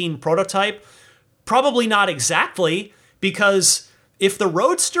 2017 prototype? Probably not exactly, because if the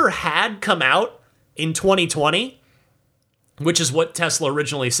Roadster had come out in 2020, which is what Tesla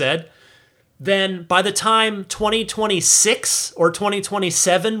originally said, then by the time 2026 or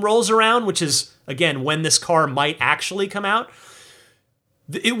 2027 rolls around, which is, again, when this car might actually come out,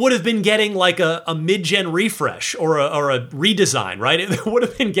 it would have been getting like a mid-gen refresh or a redesign, right? It would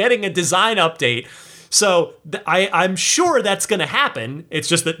have been getting a design update. So I'm sure that's going to happen. It's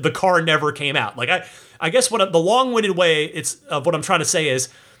just that the car never came out. Like I guess the long-winded way of what I'm trying to say is,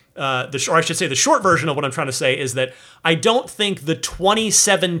 the short version of what I'm trying to say is that I don't think the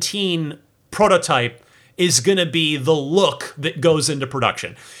 2017 prototype is going to be the look that goes into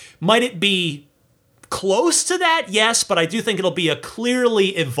production. Might it be close to that? Yes, but I do think it'll be a clearly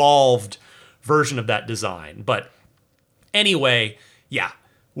evolved version of that design. But anyway, yeah,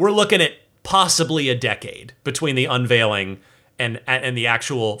 we're looking at possibly a decade between the unveiling and the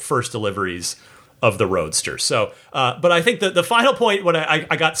actual first deliveries of the Roadster. So, but I think that the final point, when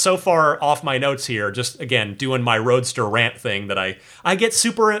I got so far off my notes here, just again doing my Roadster rant thing, that I get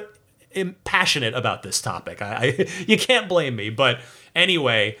super passionate about this topic. You can't blame me. But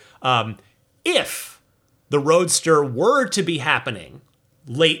anyway, if the Roadster were to be happening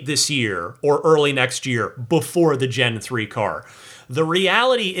late this year or early next year before the Gen 3 car, the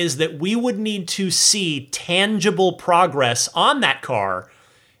reality is that we would need to see tangible progress on that car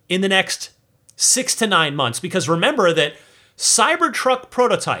in the next 6 to 9 months. Because remember that Cybertruck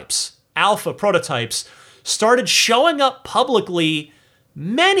prototypes, alpha prototypes, started showing up publicly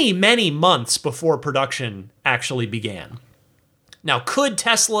many, many months before production actually began. Now, could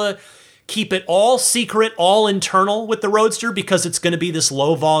Tesla keep it all secret, all internal with the Roadster because it's going to be this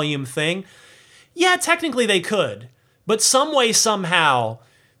low volume thing? Yeah, technically they could. But some way, somehow,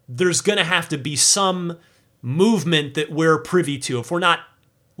 there's going to have to be some movement that we're privy to. If we're not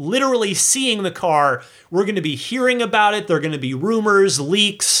literally seeing the car, we're going to be hearing about it. There are going to be rumors,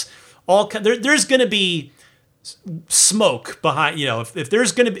 leaks, there's going to be smoke behind, if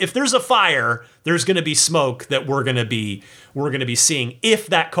there's a fire, there's going to be smoke that we're going to be seeing if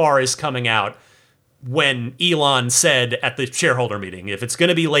that car is coming out when Elon said at the shareholder meeting, if it's going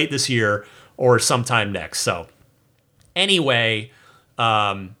to be late this year or sometime next. So anyway,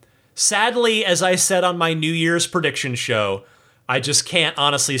 sadly, as I said on my New Year's prediction show, I just can't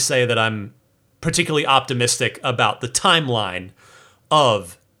honestly say that I'm particularly optimistic about the timeline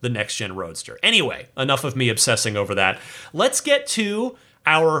of the next-gen Roadster. Anyway, enough of me obsessing over that. Let's get to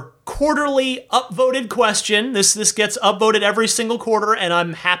our quarterly upvoted question. This gets upvoted every single quarter, and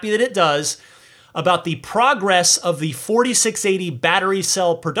I'm happy that it does, about the progress of the 4680 battery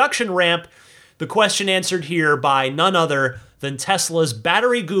cell production ramp. The question answered here by none other than Tesla's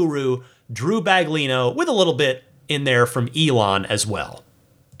battery guru, Drew Baglino, with a little bit in there from Elon as well.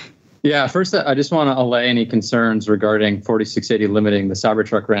 Yeah, first, I just want to allay any concerns regarding 4680 limiting the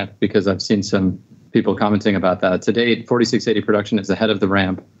Cybertruck ramp, because I've seen some people commenting about that. To date, 4680 production is ahead of the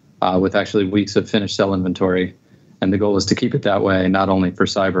ramp with actually weeks of finished cell inventory. And the goal is to keep it that way, not only for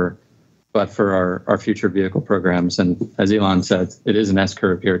Cyber, but for our future vehicle programs. And as Elon said, it is an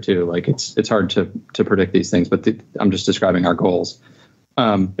S-curve here too. Like it's hard to predict these things, but I'm just describing our goals.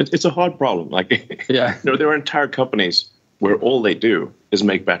 It's a hard problem. Like, yeah, there are entire companies where all they do is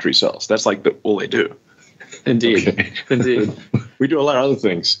make battery cells. That's like all they do. Indeed, okay. Indeed. We do a lot of other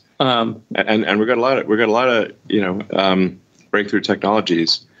things, and we got a lot of breakthrough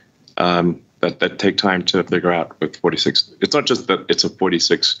technologies that take time to figure out with 46. It's not just that it's a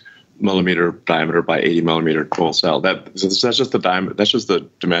 46 millimeter diameter by 80 millimeter tall cell. That's just the diameter. That's just the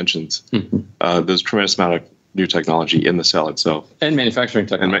dimensions. Mm-hmm. There's a tremendous amount of new technology in the cell itself and manufacturing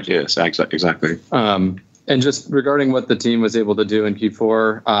technology. Yes, exactly. And just regarding what the team was able to do in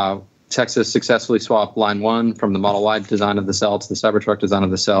Q4, Texas successfully swapped line 1 from the Model Y design of the cell to the Cybertruck design of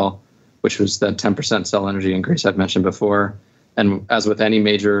the cell, which was that 10% cell energy increase I've mentioned before. And as with any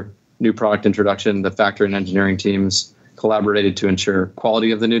major new product introduction, the factory and engineering teams collaborated to ensure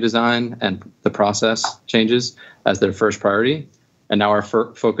quality of the new design and the process changes as their first priority. And now our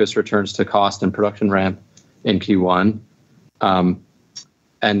focus returns to cost and production ramp in Q1.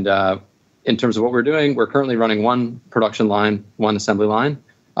 in terms of what we're doing, we're currently running one production line, one assembly line,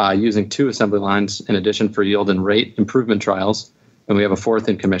 using 2 assembly lines in addition for yield and rate improvement trials. And we have a 4th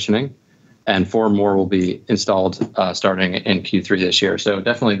in commissioning, and 4 more will be installed starting in Q3 this year. So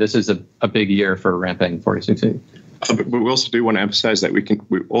definitely this is a big year for ramping 4680. But we also do want to emphasize that we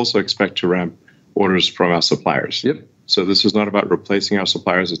also expect to ramp orders from our suppliers. Yep. So this is not about replacing our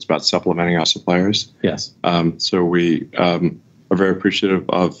suppliers; it's about supplementing our suppliers. Yes. So we are very appreciative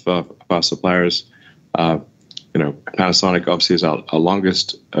of our suppliers. Panasonic obviously is our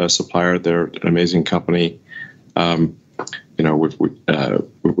longest supplier. They're an amazing company. We've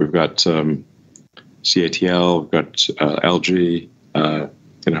got CATL, we've got LG, and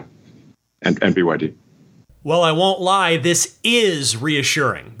BYD. Well, I won't lie, this is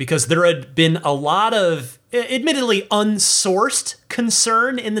reassuring because there had been a lot of, admittedly unsourced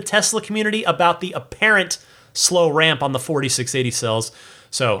concern in the Tesla community about the apparent slow ramp on the 4680 cells.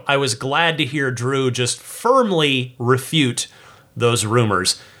 So I was glad to hear Drew just firmly refute those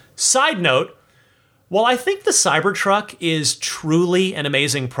rumors. Side note, while I think the Cybertruck is truly an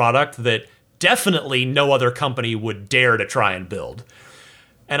amazing product that definitely no other company would dare to try and build,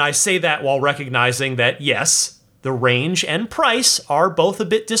 and I say that while recognizing that, yes, the range and price are both a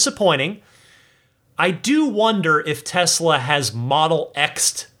bit disappointing, I do wonder if Tesla has Model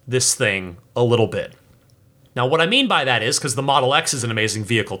X'd this thing a little bit. Now, what I mean by that is, because the Model X is an amazing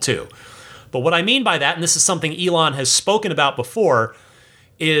vehicle too, but what I mean by that, and this is something Elon has spoken about before,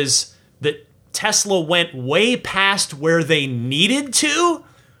 is that Tesla went way past where they needed to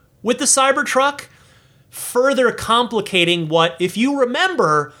with the Cybertruck, further complicating what, if you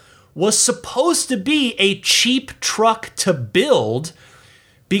remember, was supposed to be a cheap truck to build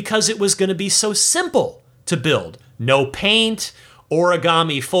because it was going to be so simple to build. No paint,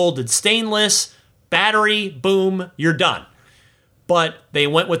 origami folded stainless, battery, boom, you're done. But they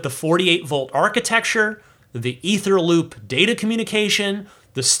went with the 48-volt architecture, the ether loop data communication,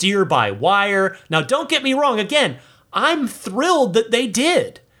 the steer-by-wire. Now, don't get me wrong, again, I'm thrilled that they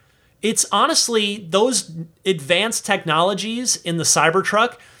did. It's honestly, those advanced technologies in the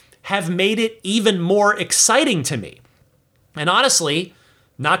Cybertruck have made it even more exciting to me. And honestly,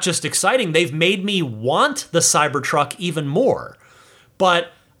 not just exciting, they've made me want the Cybertruck even more.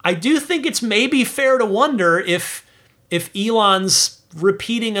 But I do think it's maybe fair to wonder if Elon's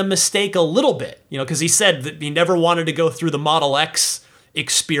repeating a mistake a little bit, because he said that he never wanted to go through the Model X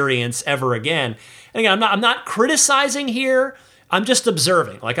experience ever again. And again, I'm not criticizing here. I'm just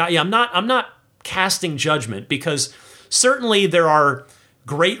observing. I'm not casting judgment, because certainly there are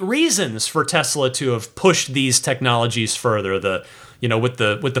great reasons for Tesla to have pushed these technologies further. With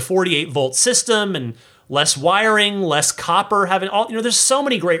the 48-volt system and less wiring, less copper, having all, there's so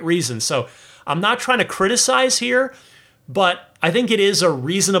many great reasons. So I'm not trying to criticize here, but I think it is a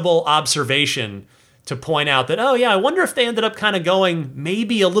reasonable observation to point out that, oh yeah, I wonder if they ended up kind of going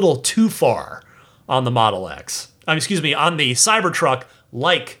maybe a little too far on the Model X. On the Cybertruck,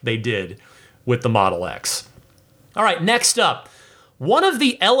 like they did with the Model X. All right, next up, one of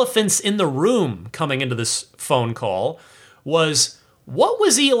the elephants in the room coming into this phone call was, what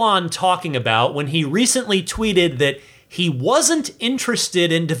was Elon talking about when he recently tweeted that he wasn't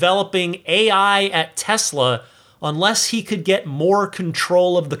interested in developing AI at Tesla unless he could get more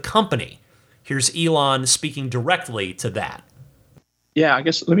control of the company? Here's Elon speaking directly to that. Yeah, I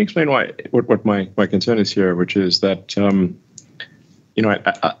guess let me explain what my concern is here, which is that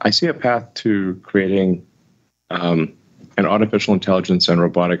I see a path to creating an artificial intelligence and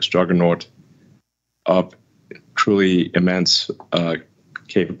robotics juggernaut of truly immense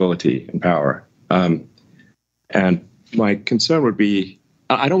capability and power. And my concern would be,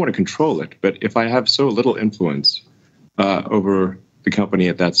 I don't want to control it, but if I have so little influence over the company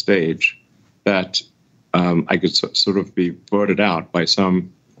at that stage, that I could sort of be voted out by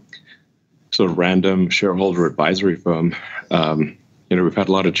some sort of random shareholder advisory firm. We've had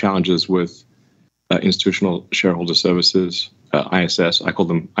a lot of challenges with institutional shareholder services, ISS. I call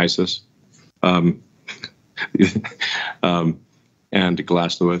them ISIS, and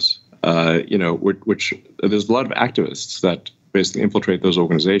Glass Lewis. Which there's a lot of activists that basically infiltrate those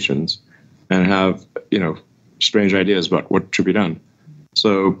organizations and have strange ideas about what should be done.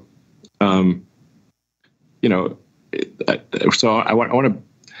 So. So I want to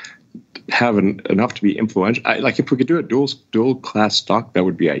have enough to be influential. If we could do a dual class stock, that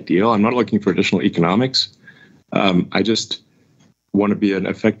would be ideal. I'm not looking for additional economics. I just want to be an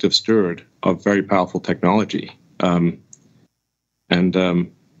effective steward of very powerful technology. The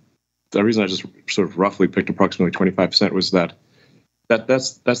reason I just sort of roughly picked approximately 25% was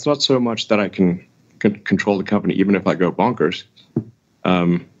that's not so much that I can control the company, even if I go bonkers.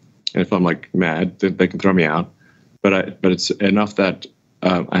 And if I'm like mad, they can throw me out. But it's enough that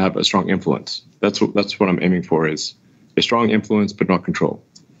I have a strong influence. That's what I'm aiming for, is a strong influence, but not control.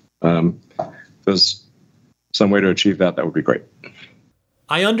 There's some way to achieve that would be great.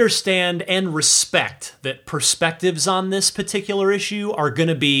 I understand and respect that perspectives on this particular issue are going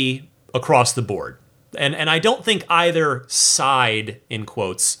to be across the board. And I don't think either side, in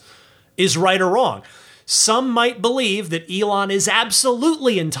quotes, is right or wrong. Some might believe that Elon is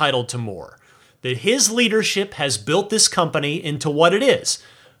absolutely entitled to more, that his leadership has built this company into what it is,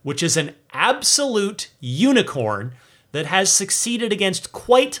 which is an absolute unicorn that has succeeded against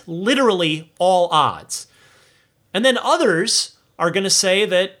quite literally all odds. And then others are going to say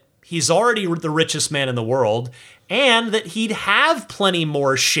that he's already the richest man in the world and that he'd have plenty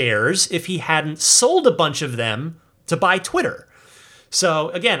more shares if he hadn't sold a bunch of them to buy Twitter. So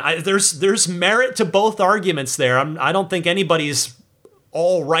again, there's merit to both arguments there. I don't think anybody's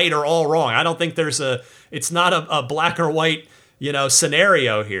all right or all wrong. I don't think it's not a black or white,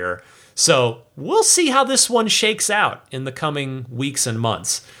 scenario here. So we'll see how this one shakes out in the coming weeks and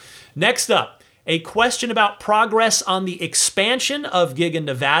months. Next up, a question about progress on the expansion of Giga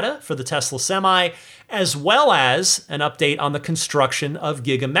Nevada for the Tesla Semi, as well as an update on the construction of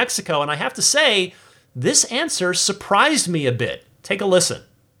Giga Mexico. And I have to say, this answer surprised me a bit. Take a listen.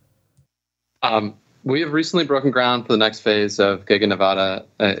 We have recently broken ground for the next phase of Giga Nevada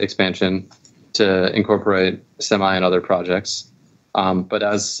expansion to incorporate Semi and other projects. But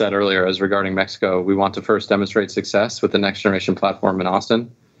as said earlier, as regarding Mexico, we want to first demonstrate success with the next generation platform in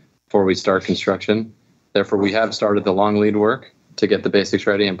Austin before we start construction. Therefore, we have started the long lead work to get the basics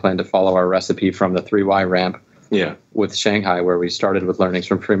ready and plan to follow our recipe from the 3Y ramp with Shanghai, where we started with learnings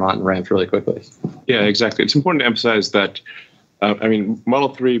from Fremont and ramped really quickly. Yeah, exactly. It's important to emphasize that, Model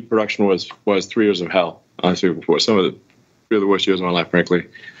 3 production was 3 years of hell, honestly, before. Some of the worst years of my life, frankly.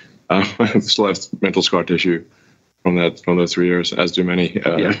 I still have mental scar tissue from those 3 years, as do many.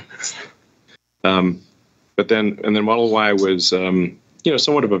 But then Model Y was,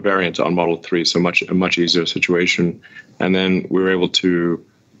 somewhat of a variant on Model 3, so a much easier situation. And then we were able to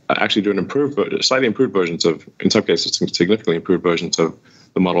actually do slightly improved versions of, in some cases, significantly improved versions of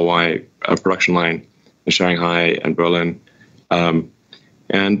the Model Y production line in Shanghai and Berlin. And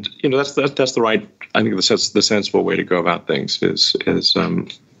that's the right. I think the sensible way to go about things is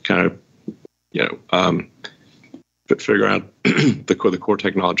figure out the core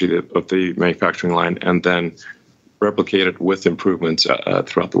technology of the manufacturing line and then replicate it with improvements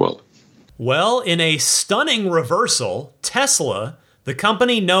throughout the world. Well, in a stunning reversal, Tesla, the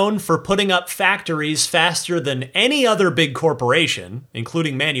company known for putting up factories faster than any other big corporation,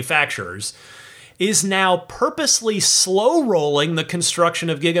 including manufacturers, is now purposely slow-rolling the construction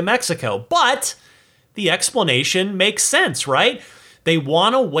of Giga Mexico. But the explanation makes sense, right? They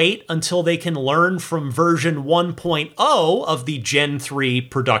want to wait until they can learn from version 1.0 of the Gen 3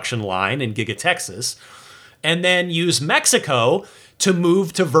 production line in Giga Texas, and then use Mexico to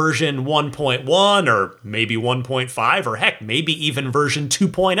move to version 1.1 or maybe 1.5 or heck, maybe even version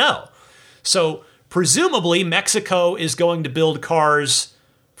 2.0. So presumably Mexico is going to build cars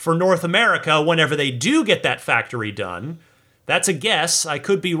for North America whenever they do get that factory done. That's a guess. I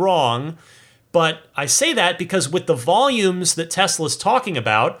could be wrong. But I say that because with the volumes that Tesla's talking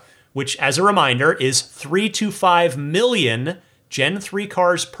about, which as a reminder is 3 to 5 million Gen 3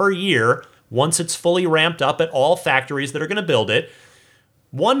 cars per year once it's fully ramped up at all factories that are going to build it,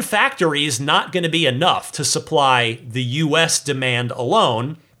 one factory is not going to be enough to supply the US demand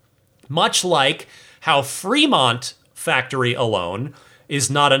alone, much like how Fremont factory alone is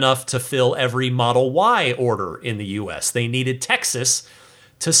not enough to fill every Model Y order in the US. They needed Texas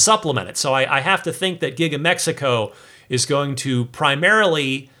to supplement it. So I have to think that Giga Mexico is going to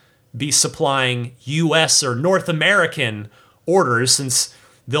primarily be supplying US or North American orders, since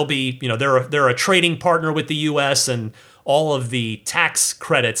they'll be, they're a trading partner with the US, and all of the tax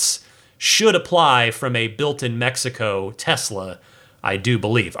credits should apply from a built in Mexico Tesla, I do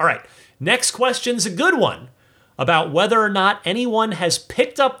believe. All right, next question's a good one about whether or not anyone has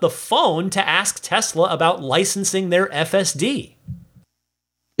picked up the phone to ask Tesla about licensing their FSD.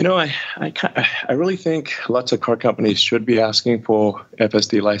 I really think lots of car companies should be asking for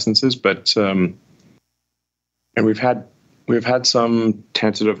FSD licenses, but and we've had some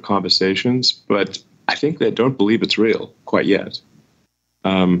tentative conversations, but I think they don't believe it's real quite yet.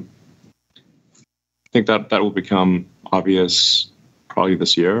 I think that will become obvious probably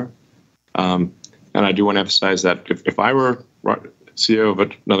this year. And I do want to emphasize that if I were CEO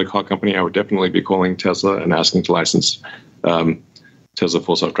of another car company, I would definitely be calling Tesla and asking to license Tesla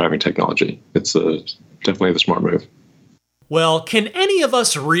Full Self-Driving technology. It's definitely the smart move. Well, can any of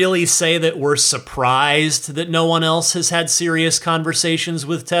us really say that we're surprised that no one else has had serious conversations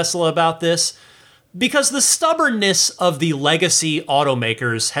with Tesla about this? Because the stubbornness of the legacy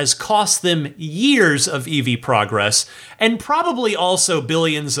automakers has cost them years of EV progress, and probably also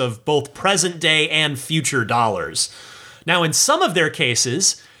billions of both present day and future dollars. Now, in some of their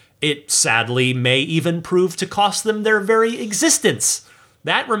cases, it sadly may even prove to cost them their very existence.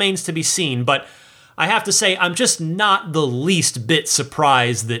 That remains to be seen, but I have to say, I'm just not the least bit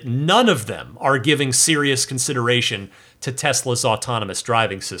surprised that none of them are giving serious consideration to Tesla's autonomous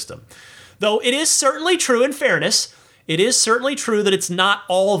driving system. Though it is certainly true, in fairness, it is certainly true that it's not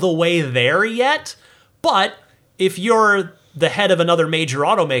all the way there yet, but if you're the head of another major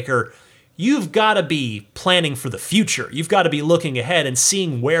automaker, you've got to be planning for the future. You've got to be looking ahead and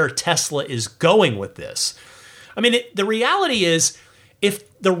seeing where Tesla is going with this. I mean, the reality is,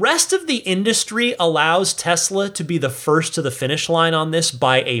 if the rest of the industry allows Tesla to be the first to the finish line on this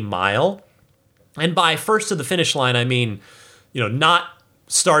by a mile, and by first to the finish line, I mean, not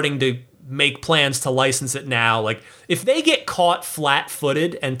starting to make plans to license it now. Like, if they get caught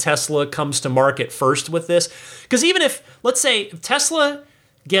flat-footed and Tesla comes to market first with this, because even if, let's say, if Tesla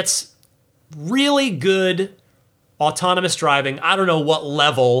gets really good autonomous driving, I don't know what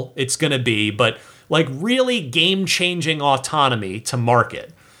level it's going to be, but like really game-changing autonomy to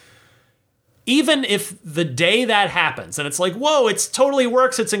market. Even if the day that happens, and it's like, whoa, it totally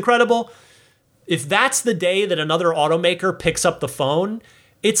works, it's incredible, if that's the day that another automaker picks up the phone,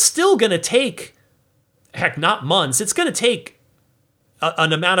 it's still going to take, heck, not months, it's going to take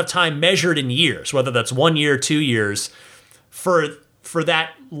an amount of time measured in years, whether that's 1 year, 2 years, for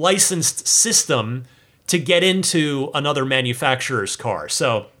that licensed system to get into another manufacturer's car.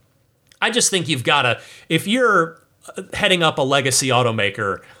 So I just think you've got to, if you're heading up a legacy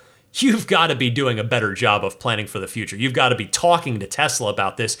automaker, you've got to be doing a better job of planning for the future. You've got to be talking to Tesla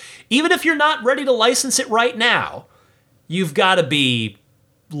about this. Even if you're not ready to license it right now, you've got to be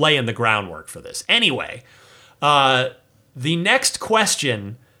laying the groundwork for this. Anyway, the next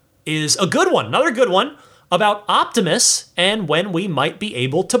question is a good one, another good one, about Optimus and when we might be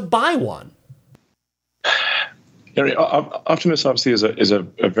able to buy one. Optimus obviously is a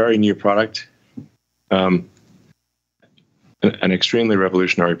very new product, an extremely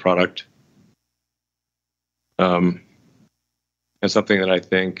revolutionary product, and something that I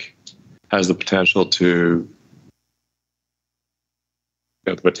think has the potential to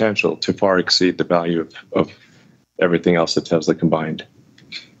far exceed the value of everything else that Tesla combined.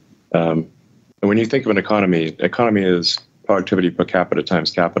 And when you think of an economy is productivity per capita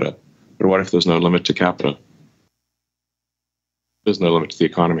times capita. But what if there's no limit to capita? There's no limit to the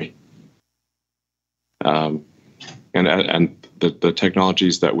economy. And the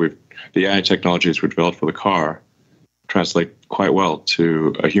technologies the AI technologies we've developed for the car translate quite well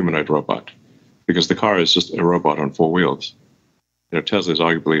to a humanoid robot, because the car is just a robot on four wheels. Tesla is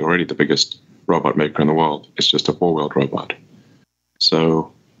arguably already the biggest robot maker in the world. It's just a four-wheeled robot.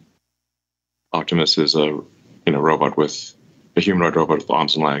 So Optimus is a humanoid robot with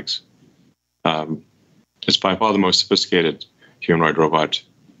arms and legs. It's by far the most sophisticated humanoid robot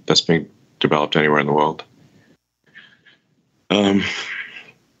that's being developed anywhere in the world. I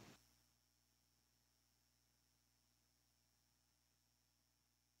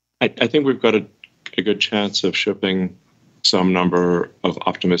think we've got a good chance of shipping some number of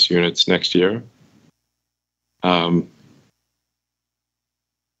Optimus units next year. But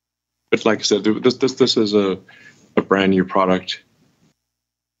like I said, this is a brand new product.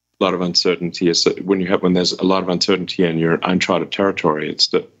 A lot of uncertainty. When there's a lot of uncertainty and you're in uncharted territory,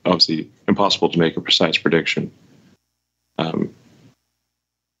 it's obviously impossible to make a precise prediction. But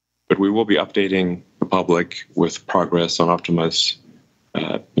we will be updating the public with progress on Optimus,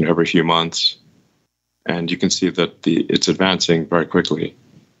 every few months, and you can see that it's advancing very quickly.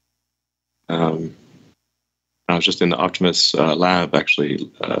 I was just in the Optimus lab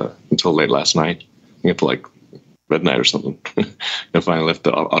actually until late last night. I think until like midnight or something. I finally left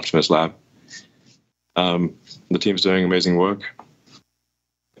the Optimus lab. The team's doing amazing work.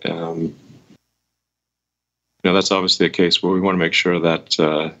 That's obviously a case where we want to make sure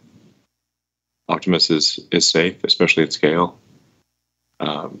that Optimus is safe, especially at scale,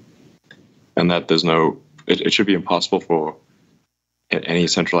 and that there's it should be impossible for any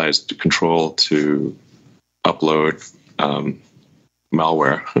centralized control to upload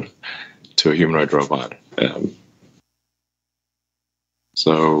malware to a humanoid robot.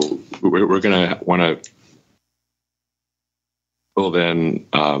 So we're going to want to build in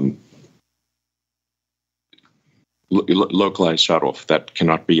localized shutoff that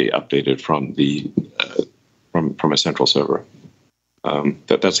cannot be updated from the from a central server.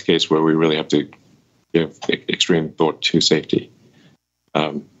 That's a case where we really have to give extreme thought to safety.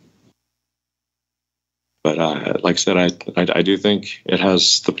 But like I said, I do think it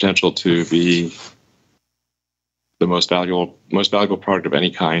has the potential to be the most valuable product of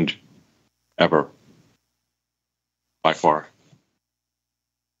any kind ever, by far.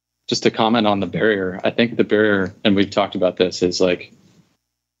 Just to comment on the barrier, I think the barrier, and we've talked about this, is like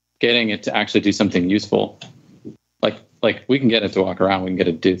getting it to actually do something useful. Like we can get it to walk around, we can get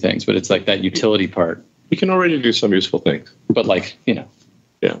it to do things, but it's like that utility part. We can already do some useful things. But like,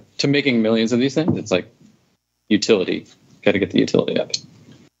 to making millions of these things, it's like utility. Got to get the utility up.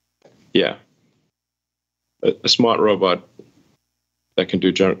 Yeah. A smart robot that can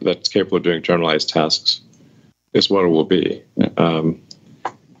do that's capable of doing generalized tasks is what it will be. Yeah.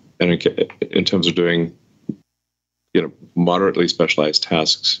 And in terms of doing, moderately specialized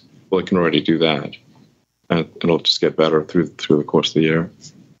tasks, well, it can already do that, and it'll just get better through the course of the year.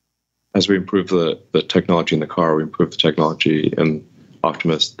 As we improve the technology in the car, we improve the technology in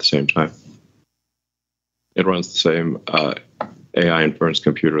Optimus at the same time. It runs the same AI inference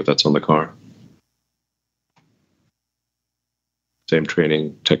computer that's on the car. Same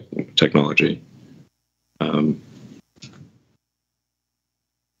training technology.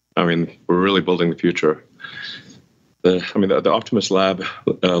 We're really building the future. The Optimus Lab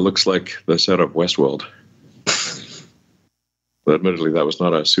looks like the set of Westworld. But admittedly, that was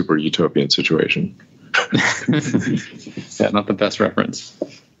not a super utopian situation. Yeah, not the best reference.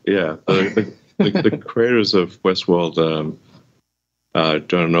 Yeah, the creators of Westworld,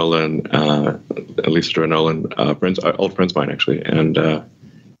 Jonah Nolan, Lisa Joy Nolan, old friends of mine actually, and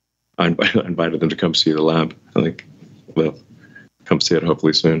I invited them to come see the lab. I think they'll come see it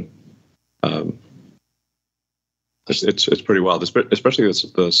hopefully soon. It's pretty wild, especially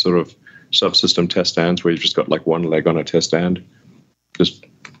the sort of subsystem test stands where you've just got like one leg on a test stand, just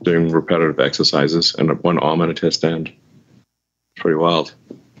doing repetitive exercises, and one arm on a test stand. It's pretty wild.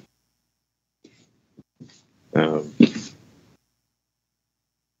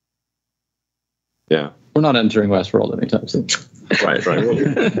 Yeah. We're not entering Westworld anytime soon. Right. Well,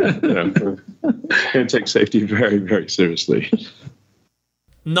 we're going to take safety very, very seriously.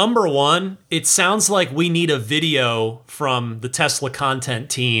 Number one, it sounds like we need a video from the Tesla content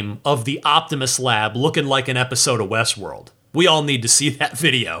team of the Optimus Lab looking like an episode of Westworld. We all need to see that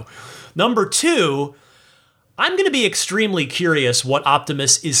video. Number two, I'm going to be extremely curious what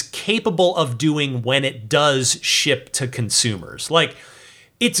Optimus is capable of doing when it does ship to consumers. Like,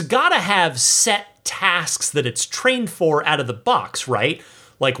 it's got to have set tasks that it's trained for out of the box, right?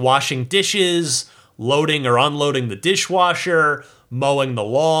 Like washing dishes, loading or unloading the dishwasher, mowing the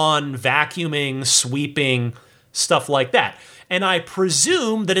lawn, vacuuming, sweeping, stuff like that. And I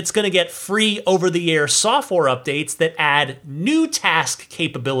presume that it's going to get free over-the-air software updates that add new task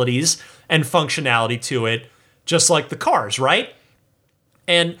capabilities and functionality to it, just like the cars, right?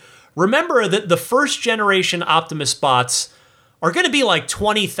 And remember that the first generation Optimus bots are going to be like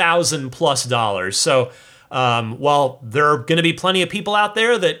 $20,000 plus. So while there are going to be plenty of people out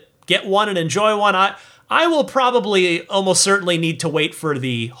there that get one and enjoy one, I will probably almost certainly need to wait for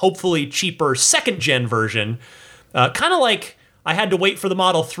the hopefully cheaper second gen version. Kind of like I had to wait for the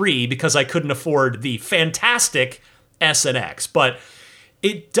Model 3 because I couldn't afford the fantastic S and X. But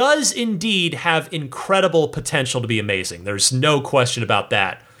it does indeed have incredible potential to be amazing. There's no question about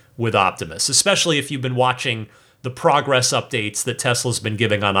that with Optimus, especially if you've been watching the progress updates that Tesla's been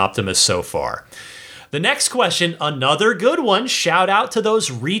giving on Optimus so far. The next question, another good one. Shout out to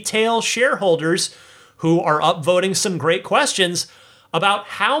those retail shareholders who are upvoting some great questions about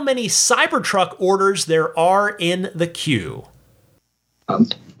how many Cybertruck orders there are in the queue.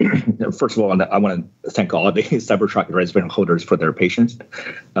 First of all, I want to thank all the Cybertruck reservation holders for their patience.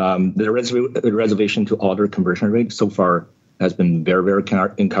 The reservation to order conversion rate so far has been very, very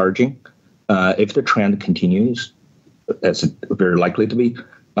encouraging. If the trend continues, as it's very likely to be,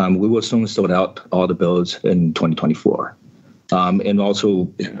 we will soon sort out all the builds in 2024. And also,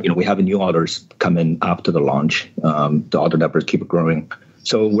 we have new orders coming after the launch. The order numbers keep growing.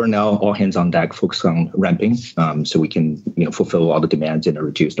 So we're now all hands on deck, focused on ramping, so we can fulfill all the demands and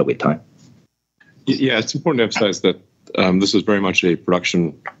reduce the wait time. Yeah, it's important to emphasize that this is very much a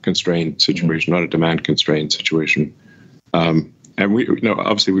production constrained situation, not a demand constrained situation. And we,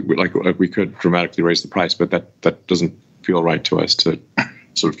 obviously, we could dramatically raise the price, but that doesn't feel right to us to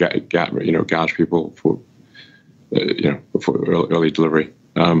sort of gouge people for early delivery.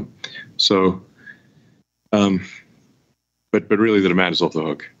 But really the demand is off the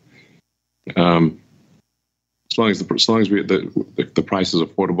hook. As long as the price is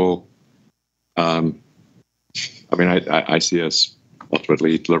affordable, I mean, I see us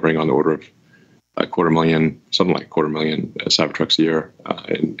ultimately delivering on the order of something like 250,000 Cybertrucks a year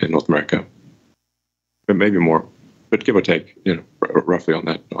in North America, but maybe more, but give or take, roughly on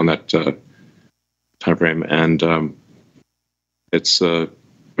that time frame. And it sure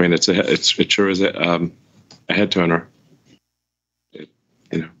is a head turner.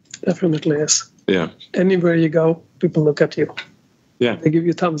 Definitely is. Yeah. Anywhere you go, people look at you. Yeah. They give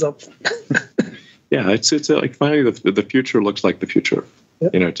you thumbs up. Yeah, it's like finally the future looks like the future.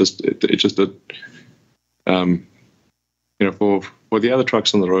 Yep. For the other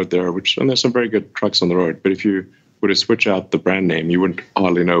trucks on the road there, and there's some very good trucks on the road, but if you were to switch out the brand name, you wouldn't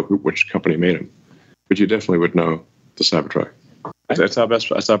hardly know which company made them, but you definitely would know the Cybertruck. That's our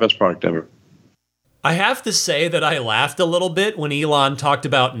best product ever. I have to say that I laughed a little bit when Elon talked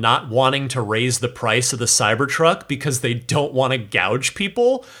about not wanting to raise the price of the Cybertruck because they don't want to gouge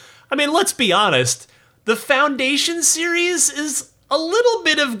people. I mean, let's be honest, the Foundation series is a little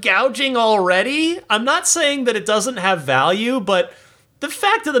bit of gouging already. I'm not saying that it doesn't have value, but the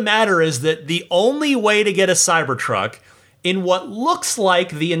fact of the matter is that the only way to get a Cybertruck in what looks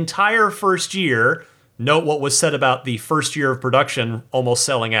like the entire first year, note what was said about the first year of production almost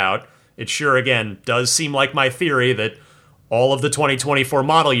selling out. It sure, again, does seem like my theory that all of the 2024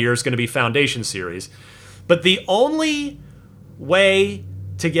 model year is going to be Foundation series. But the only way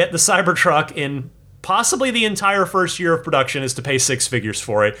to get the Cybertruck in possibly the entire first year of production is to pay six figures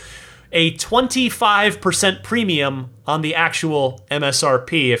for it. A 25% premium on the actual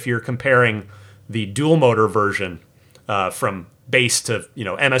MSRP if you're comparing the dual motor version from base to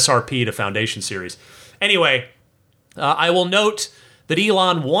MSRP to Foundation series. Anyway, I will note that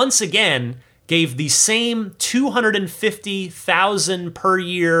Elon once again gave the same 250,000 per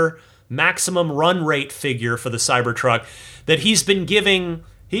year maximum run rate figure for the Cybertruck that he's been giving.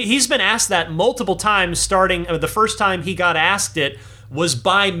 He's been asked that multiple times, starting the first time he got asked it was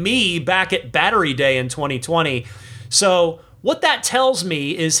by me back at Battery Day in 2020. So what that tells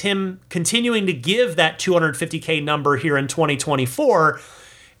me is him continuing to give that 250K number here in 2024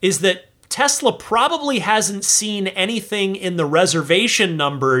 is that Tesla probably hasn't seen anything in the reservation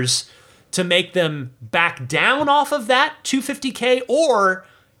numbers to make them back down off of that 250K or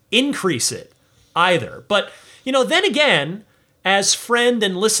increase it either. But, then again, as friend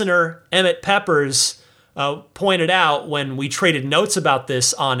and listener Emmett Peppers pointed out when we traded notes about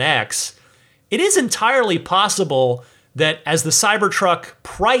this on X, it is entirely possible that as the Cybertruck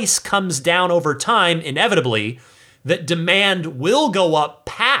price comes down over time, inevitably, that demand will go up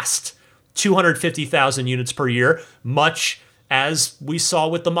past 250,000 units per year, much as we saw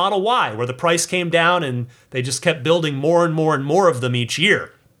with the Model Y, where the price came down and they just kept building more and more and more of them each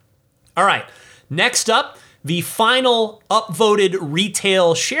year. All right, next up, the final upvoted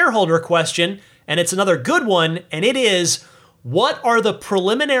retail shareholder question, and it's another good one, and it is, what are the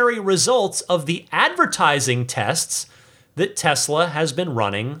preliminary results of the advertising tests that Tesla has been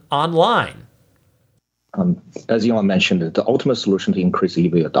running online? As Elon mentioned, the ultimate solution to increase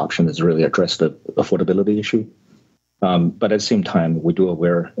EV adoption is really address the affordability issue. But at the same time, we do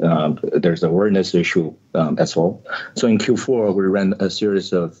aware there's an awareness issue as well. So in Q4, we ran a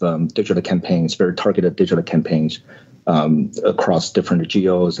series of digital campaigns, very targeted digital campaigns across different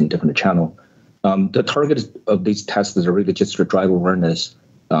geos and different channels. The target of these tests is really just to drive awareness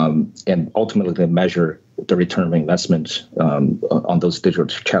and ultimately measure the return of investment on those digital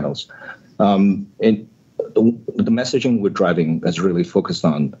channels. And the messaging we're driving is really focused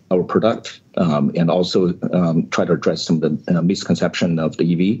on our product and also try to address some of the misconception of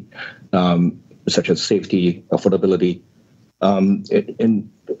the EV, such as safety, affordability. In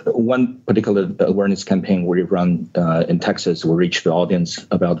one particular awareness campaign we run in Texas, we reached the audience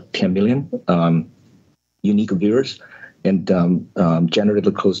about 10 million unique viewers and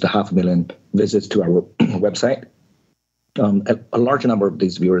generated close to 500,000 visits to our website. A large number of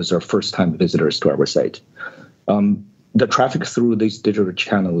these viewers are first-time visitors to our site. The traffic through these digital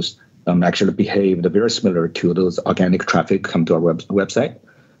channels actually behaved very similar to those organic traffic come to our website.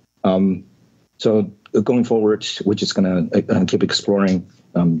 So going forward, we're just going to keep exploring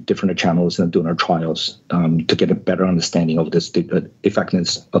different channels and doing our trials to get a better understanding of this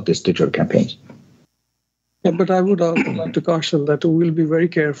effectiveness of these digital campaigns. Yeah, but I would like to caution that we'll be very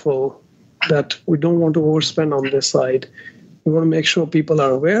careful that we don't want to overspend on this side. We want to make sure people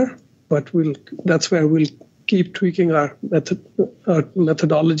are aware, but that's where we'll keep tweaking our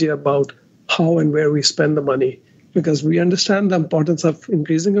methodology about how and where we spend the money, because we understand the importance of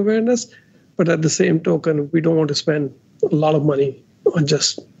increasing awareness, but at the same token, we don't want to spend a lot of money on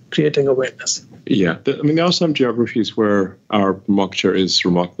just creating awareness. Yeah, there are some geographies where our market share is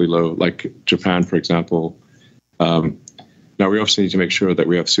remarkably low, like Japan, for example. Now, we obviously need to make sure that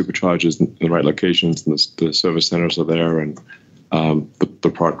we have superchargers in the right locations and the service centers are there, and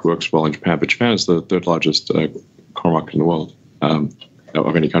the product works well in Japan. But Japan is the third largest car market in the world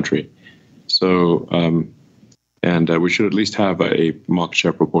of any country. So, we should at least have a market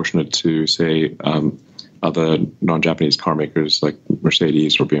share proportionate to, say, other non-Japanese car makers like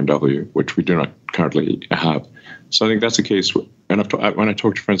Mercedes or BMW, which we do not currently have. So I think that's the case. And when I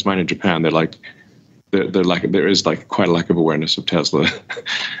talk to friends of mine in Japan, they're like, there is like quite a lack of awareness of Tesla.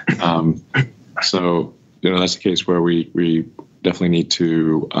 So that's the case where we definitely need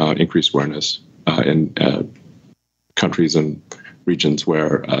to increase awareness in countries and regions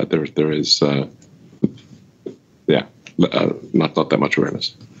where there is not that much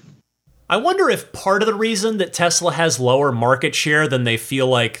awareness. I wonder if part of the reason that Tesla has lower market share than they feel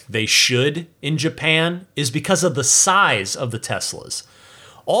like they should in Japan is because of the size of the Teslas.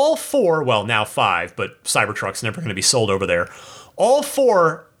 All four, well, now 5, but Cybertruck's never going to be sold over there. All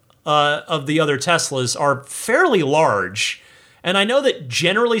 4 of the other Teslas are fairly large. And I know that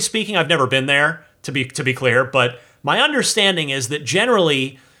generally speaking, I've never been there, to be clear, but my understanding is that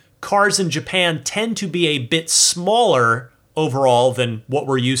generally cars in Japan tend to be a bit smaller overall than what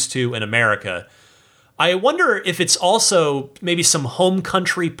we're used to in America. I wonder if it's also maybe some home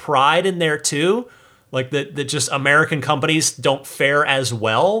country pride in there too, like that just American companies don't fare as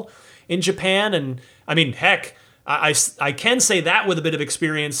well in Japan. And I mean, heck, I can say that with a bit of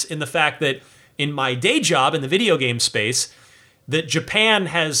experience in the fact that in my day job in the video game space, that Japan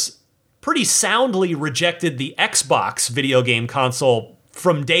has pretty soundly rejected the Xbox video game console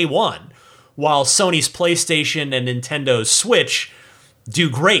from day one, while Sony's PlayStation and Nintendo's Switch do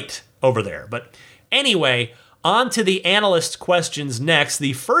great over there. But anyway, on to the analyst questions next.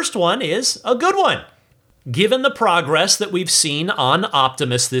 The first one is a good one. Given the progress that we've seen on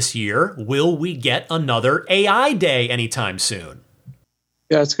Optimus this year, will we get another AI day anytime soon?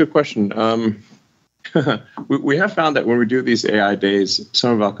 Yeah, that's a good question. We have found that when we do these AI days,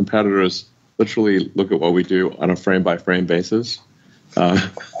 some of our competitors literally look at what we do on a frame-by-frame basis.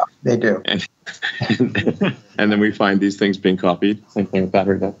 They do. And then we find these things being copied. Same thing with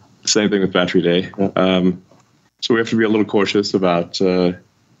Battery Day. Same thing with Battery Day. Yeah. So we have to be a little cautious about,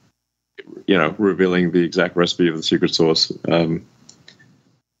 revealing the exact recipe of the secret sauce.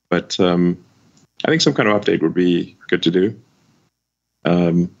 But I think some kind of update would be good to do.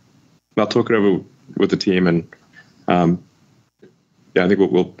 I'll talk it over with the team, and I think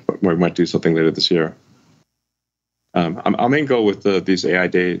we might do something later this year. Our main goal with these AI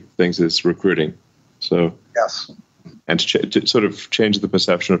Day things is recruiting. So yes, and to sort of change the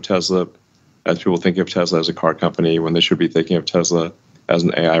perception of Tesla as people think of Tesla as a car company when they should be thinking of Tesla as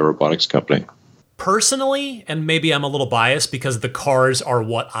an AI robotics company. Personally, and maybe I'm a little biased because the cars are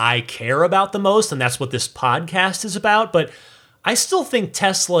what I care about the most, and that's what this podcast is about, but I still think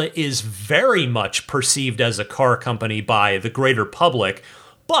Tesla is very much perceived as a car company by the greater public,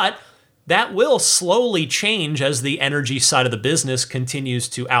 but that will slowly change as the energy side of the business continues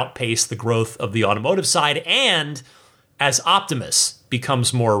to outpace the growth of the automotive side and as Optimus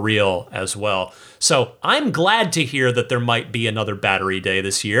becomes more real as well. So I'm glad to hear that there might be another Battery Day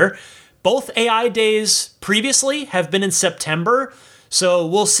this year. Both AI days previously have been in September, so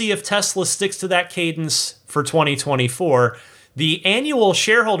we'll see if Tesla sticks to that cadence for 2024. The annual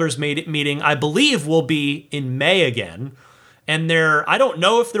shareholders meeting, I believe, will be in May again. And I don't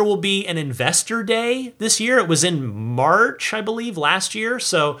know if there will be an investor day this year. It was in March, I believe, last year.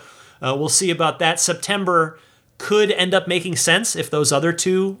 So we'll see about that. September could end up making sense if those other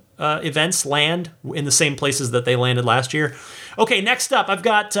 2 events land in the same places that they landed last year. Okay, next up, I've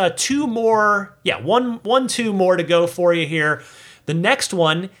got 2 more. Yeah, one, 2 more to go for you here. The next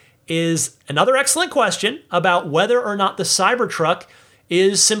one is another excellent question about whether or not the Cybertruck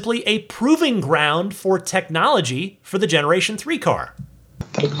is simply a proving ground for technology for the Generation 3 car.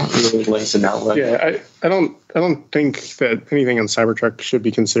 Yeah, I don't think that anything on Cybertruck should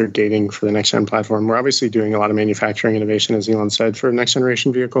be considered gating for the next gen platform. We're obviously doing a lot of manufacturing innovation, as Elon said, for a next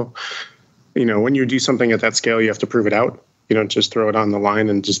generation vehicle. When you do something at that scale, you have to prove it out. You don't just throw it on the line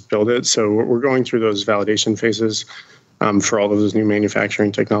and just build it. So we're going through those validation phases for all of those new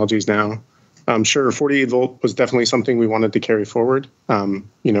manufacturing technologies now. Sure, 48 volt was definitely something we wanted to carry forward, and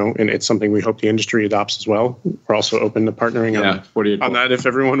it's something we hope the industry adopts as well. We're also open to partnering on that if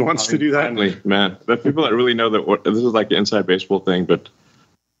everyone wants to do that. Finally, man, the people that really know that this is like the inside baseball thing, but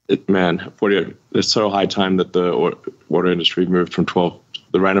 48, it's so high time that the water industry moved from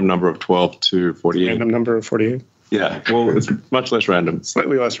the random number of 12 to 48. Random number of 48. Yeah, well, it's much less random.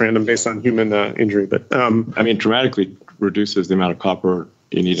 Slightly less random based on human injury, but dramatically reduces the amount of copper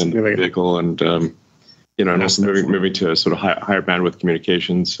you need in the vehicle, and and also moving to sort of higher bandwidth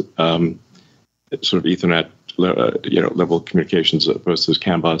communications, sort of Ethernet, level communications versus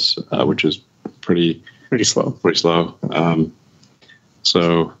CAN bus, which is pretty slow.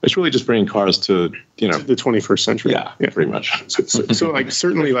 So it's really just bringing cars to the 21st century. Yeah, pretty much. So like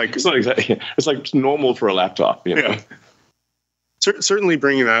certainly like it's not exactly, it's like normal for a laptop. Yeah. Certainly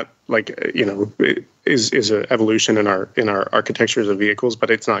bringing that is an evolution in our architectures of vehicles, but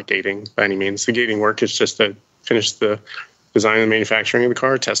it's not gating by any means. The gating work is just to finish the design and manufacturing of the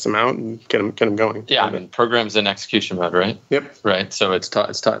car, test them out, and get them going. Yeah, I mean, programs in execution mode, right? Yep. Right. So it's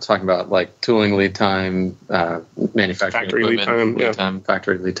talking about like tooling lead time, manufacturing factory lead time,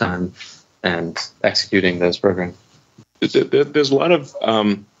 factory lead time, and executing those programs. There's a lot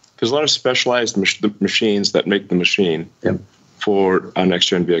of specialized machines that make the machine for a next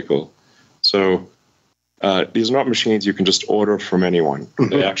gen vehicle. So these are not machines you can just order from anyone.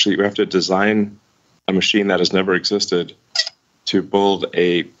 Mm-hmm. You have to design a machine that has never existed to build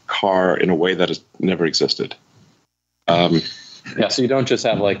a car in a way that has never existed. So you don't just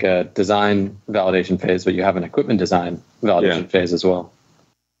have like a design validation phase, but you have an equipment design validation phase as well.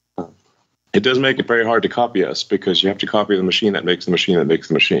 It does make it very hard to copy us because you have to copy the machine that makes the machine that makes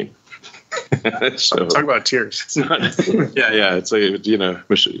the machine. So, talk about tiers. It's not, it's like,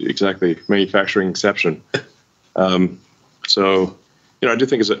 exactly, manufacturing exception. So, I do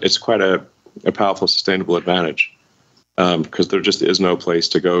think it's quite a powerful, sustainable advantage because there just is no place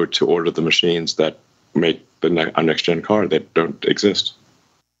to go to order the machines that make our next-gen car. They don't exist.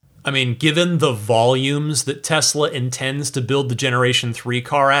 I mean, given the volumes that Tesla intends to build the Generation 3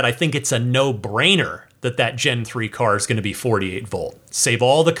 car at, I think it's a no-brainer that Gen 3 car is going to be 48 volt. Save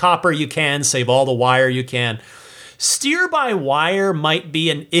all the copper you can, save all the wire you can. Steer-by-wire might be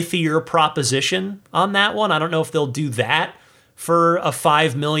an iffier proposition on that one. I don't know if they'll do that for a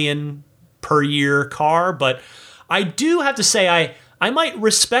 $5 million per year car, but I do have to say I might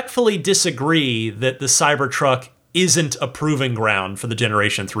respectfully disagree that the Cybertruck isn't a proving ground for the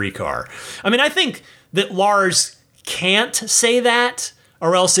Generation 3 car. I mean, I think that Lars can't say that,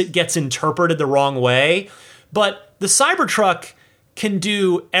 or else it gets interpreted the wrong way. But the Cybertruck can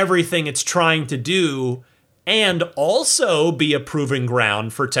do everything it's trying to do and also be a proving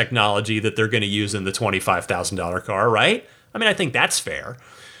ground for technology that they're going to use in the $25,000 car, right? I mean, I think that's fair.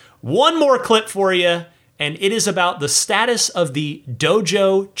 One more clip for you, and it is about the status of the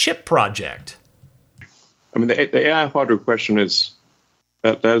Dojo chip project. I mean, the AI hardware question is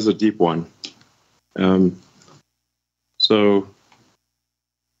that is a deep one. So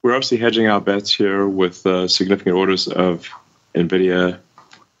we're obviously hedging our bets here with significant orders of NVIDIA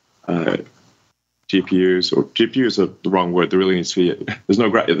GPUs, or GPUs are the wrong word. There really needs to be. There's no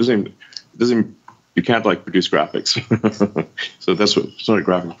you can't produce graphics. So it's not a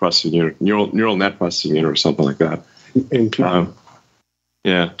graphic processing unit, neural net processing unit or something like that.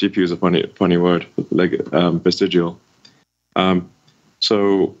 GPU is a funny word, like vestigial. And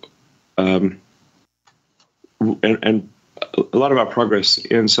a lot of our progress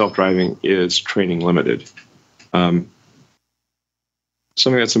in self-driving is training limited. Something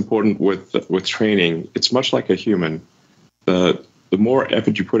that's important with training, it's much like a human. The more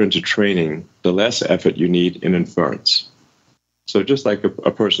effort you put into training, the less effort you need in inference. So just like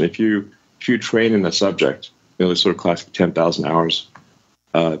a person, if you train in a subject, the sort of classic 10,000 hours,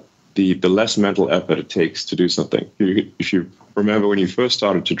 the less mental effort it takes to do something. If you remember when you first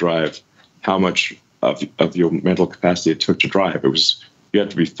started to drive, how much of your mental capacity it took to drive, you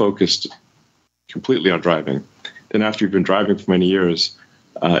had to be focused completely on driving. Then after you've been driving for many years,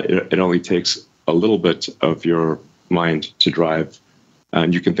 it only takes a little bit of your mind to drive,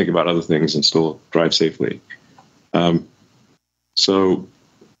 and you can think about other things and still drive safely. So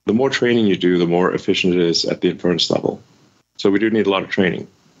the more training you do, the more efficient it is at the inference level. So we do need a lot of training.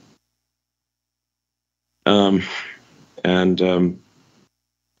 And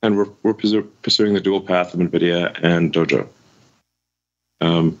we're pursuing the dual path of NVIDIA and Dojo.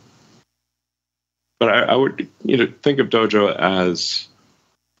 But I would think of Dojo as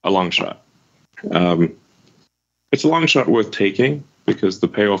a long shot. It's a long shot worth taking because the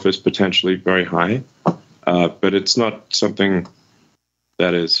payoff is potentially very high, but it's not something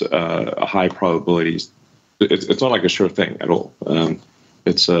that is a high probability. It's not like a sure thing at all.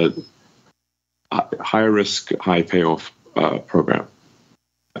 It's a high risk, high payoff program.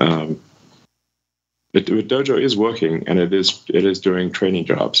 But Dojo is working, and it is doing training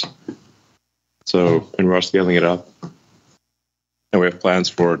jobs. So, and we're scaling it up, and we have plans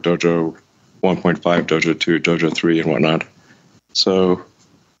for Dojo 1.5, Dojo 2, Dojo 3, and whatnot. So,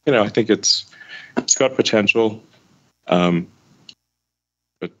 I think it's got potential, but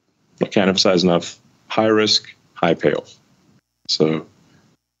I can't emphasize enough high risk, high payoff. So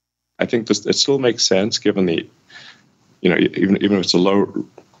I think it still makes sense given the, even if it's a low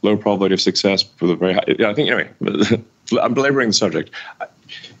probability of success for the very high. I think anyway. I'm belaboring the subject.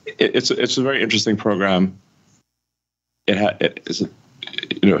 It's a very interesting program. It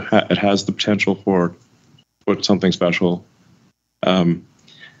has the potential for something special.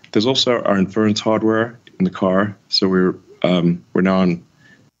 There's also our inference hardware in the car. So we're now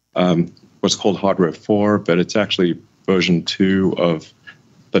on what's called hardware 4, but it's actually version 2 of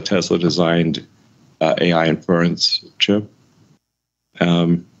the Tesla designed AI inference chip.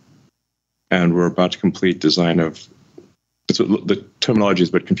 And we're about to complete design of, the terminology is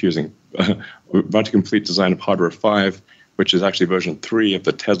a bit confusing. We're about to complete design of hardware 5, which is actually version 3 of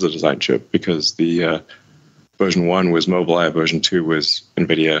the Tesla design chip, because the version 1 was Mobileye, version 2 was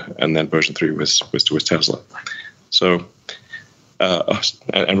NVIDIA, and then version 3 was Tesla. So,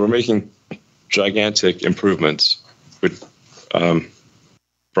 and we're making gigantic improvements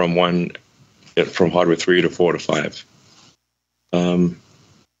from hardware 3 to 4 to 5.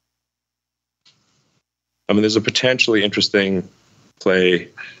 There's a potentially interesting play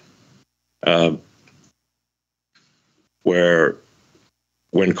where,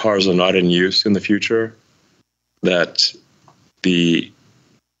 when cars are not in use in the future, that the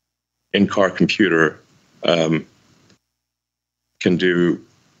in-car computer can do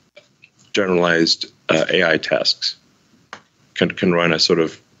generalized AI tasks, can run a sort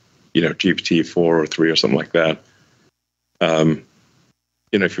of, GPT-4 or 3 or something like that.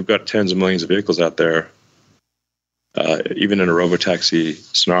 If you've got tens of millions of vehicles out there, even in a robotaxi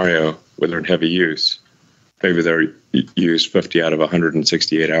scenario where they're in heavy use, maybe they're used 50 out of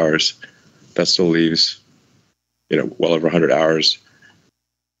 168 hours. That still leaves, well over 100 hours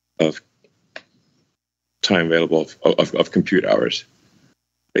of time available of compute hours.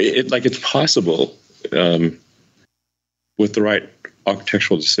 It's possible with the right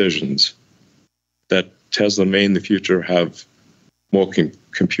architectural decisions that Tesla may in the future have more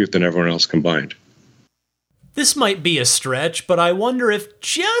compute than everyone else combined. This might be a stretch, but I wonder if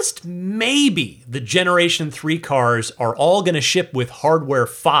just maybe the Generation 3 cars are all going to ship with Hardware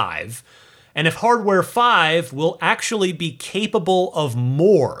 5, and if Hardware 5 will actually be capable of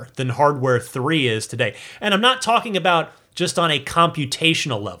more than Hardware 3 is today. And I'm not talking about just on a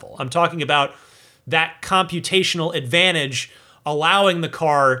computational level. I'm talking about that computational advantage allowing the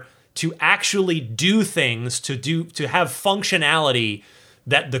car to actually do things, to have functionality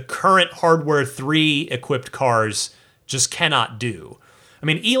that the current Hardware 3 equipped cars just cannot do. I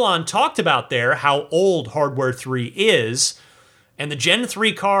mean, Elon talked about there how old Hardware 3 is, and the Gen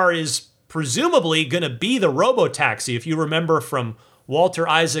 3 car is presumably going to be the robotaxi. If you remember from Walter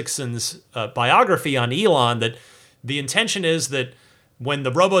Isaacson's biography on Elon, that the intention is that when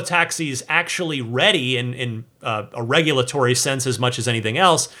the robotaxi is actually ready in a regulatory sense as much as anything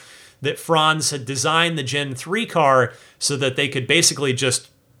else, that Franz had designed the Gen 3 car so that they could basically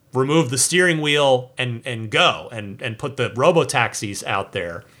just remove the steering wheel and go and put the robotaxis out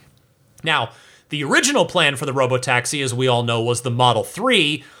there. Now, the original plan for the robotaxi, as we all know, was the Model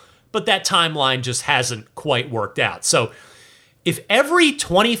 3, but that timeline just hasn't quite worked out. So if every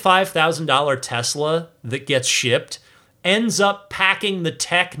 $25,000 Tesla that gets shipped ends up packing the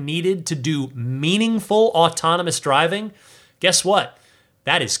tech needed to do meaningful autonomous driving, guess what?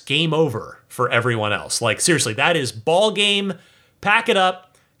 That is game over for everyone else. Like, seriously, that is ball game. Pack it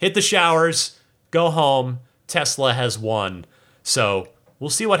up, hit the showers, go home. Tesla has won. So we'll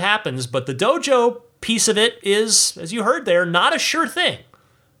see what happens. But the Dojo piece of it is, as you heard there, not a sure thing.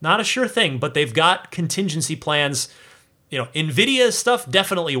 Not a sure thing, but they've got contingency plans. NVIDIA stuff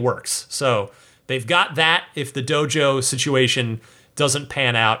definitely works. So they've got that if the Dojo situation doesn't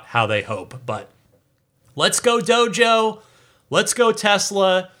pan out how they hope. But let's go Dojo. Let's go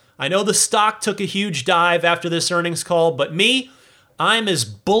Tesla. I know the stock took a huge dive after this earnings call, but I'm as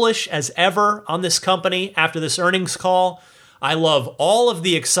bullish as ever on this company after this earnings call. I love all of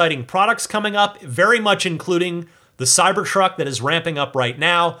the exciting products coming up, very much including the Cybertruck that is ramping up right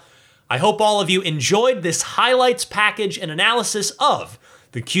now. I hope all of you enjoyed this highlights package and analysis of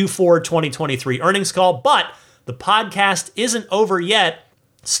the Q4 2023 earnings call, but the podcast isn't over yet.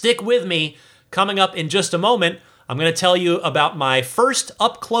 Stick with me. Coming up in just a moment, I'm going to tell you about my first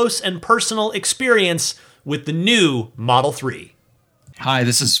up-close and personal experience with the new Model 3. Hi,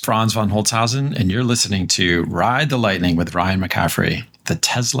 this is Franz von Holzhausen, and you're listening to Ride the Lightning with Ryan McCaffrey, the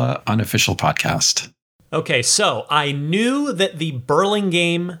Tesla unofficial podcast. Okay, so I knew that the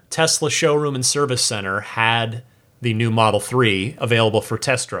Burlingame Tesla Showroom and Service Center had the new Model 3 available for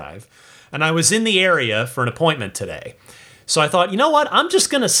test drive, and I was in the area for an appointment today. So I thought, you know what? I'm just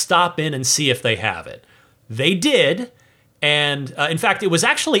going to stop in and see if they have it. They did. And in fact, it was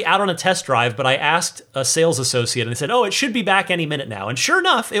actually out on a test drive, but I asked a sales associate and they said, oh, it should be back any minute now. And sure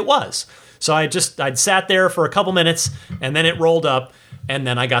enough, it was. So I'd sat there for a couple minutes and then it rolled up and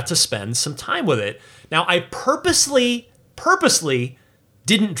then I got to spend some time with it. Now, I purposely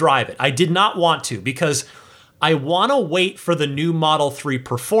didn't drive it. I did not want to because I want to wait for the new Model 3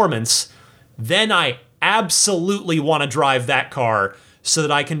 Performance. Then I absolutely want to drive that car so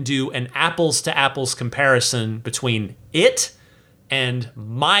that I can do an apples to apples comparison between it and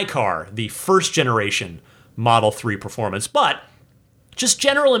my car, the first generation Model 3 Performance. But just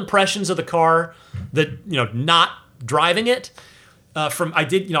general impressions of the car that, not driving it.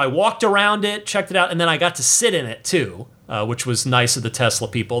 I walked around it, checked it out, and then I got to sit in it too, which was nice of the Tesla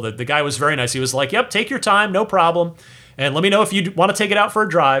people. The guy was very nice. He was like, yep, take your time, no problem. And let me know if you want to take it out for a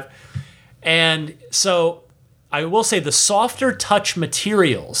drive. And so I will say the softer touch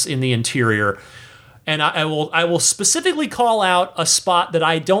materials in the interior, and I will specifically call out a spot that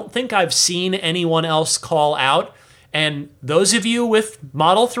I don't think I've seen anyone else call out. And those of you with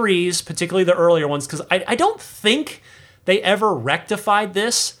Model 3s, particularly the earlier ones, because I don't think they ever rectified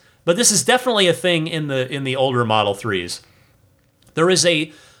this, but this is definitely a thing in the older Model 3s. There is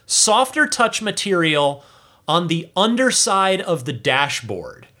a softer touch material on the underside of the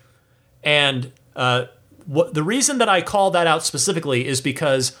dashboard. And the reason that I call that out specifically is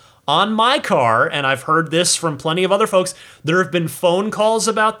because on my car, and I've heard this from plenty of other folks, there have been phone calls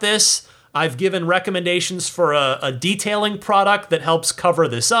about this. I've given recommendations for a detailing product that helps cover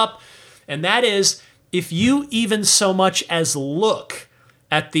this up. And that is, if you even so much as look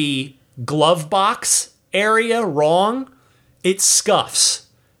at the glove box area wrong, it scuffs.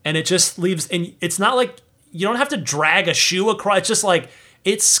 And it just leaves, and it's not like you don't have to drag a shoe across. It's just like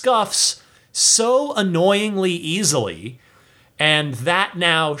it scuffs so annoyingly easily. And that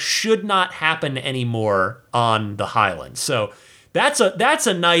now should not happen anymore on the Highland. So that's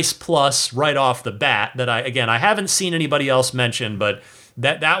a nice plus right off the bat that I haven't seen anybody else mention, but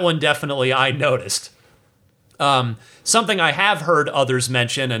that one definitely I noticed. Something I have heard others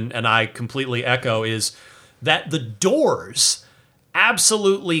mention, and I completely echo, is that the doors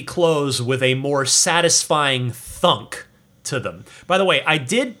absolutely close with a more satisfying thunk to them. By the way, I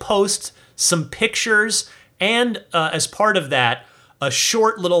did post some pictures and as part of that, a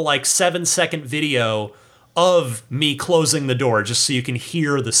short little 7-second video of me closing the door, just so you can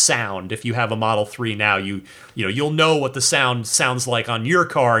hear the sound. If you have a Model 3 now, you'll know what the sound sounds like on your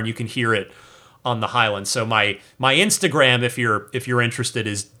car, and you can hear it on the Highland. So my Instagram, if you're interested,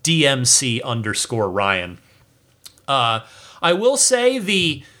 is DMC_Ryan. I will say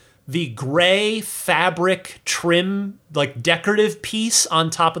the gray fabric trim, decorative piece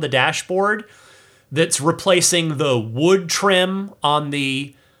on top of the dashboard that's replacing the wood trim on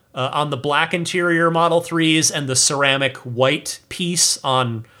the black interior Model 3s and the ceramic white piece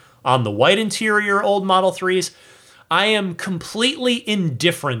on the white interior old Model 3s. I am completely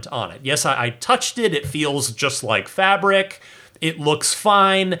indifferent on it. Yes, I touched it. It feels just like fabric. It looks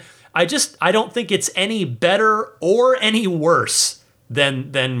fine. I don't think it's any better or any worse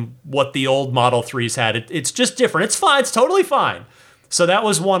than what the old Model 3s had. It's just different. It's fine. It's totally fine. So that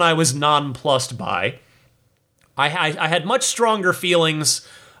was one I was nonplussed by. I had much stronger feelings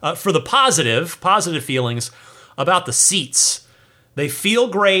for the positive feelings about the seats. They feel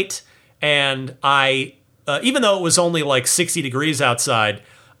great, and I even though it was only 60 degrees outside,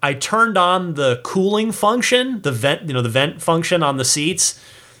 I turned on the cooling function, the vent function on the seats,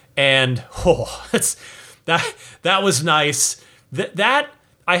 and that was nice. That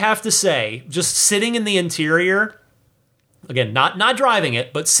I have to say, just sitting in the interior. Again, not driving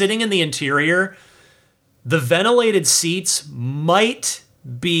it, but sitting in the interior, the ventilated seats might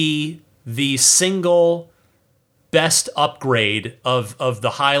be the single best upgrade of the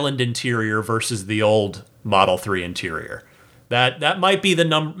Highland interior versus the old Model 3 interior. That might be the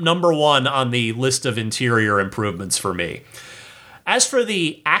number one on the list of interior improvements for me. As for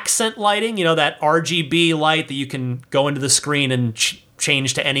the accent lighting, that RGB light that you can go into the screen and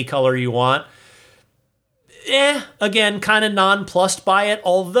change to any color you want, again, kind of nonplussed by it,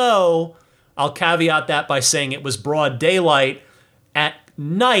 although I'll caveat that by saying it was broad daylight. At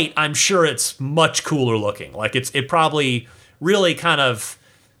night, I'm sure it's much cooler looking. It probably really kind of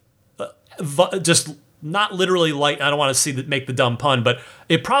just not literally light. I don't want to make the dumb pun, but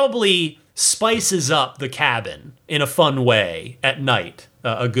it probably spices up the cabin in a fun way at night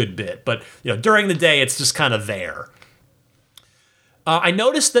a good bit. But during the day, it's just kind of there. I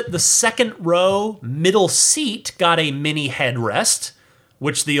noticed that the second row middle seat got a mini headrest,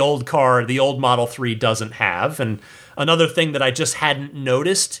 which the old Model 3 doesn't have. And another thing that I just hadn't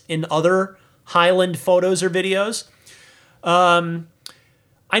noticed in other Highland photos or videos.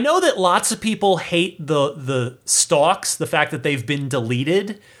 I know that lots of people hate the stalks, the fact that they've been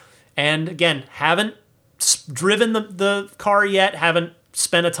deleted. And again, haven't driven the car yet, haven't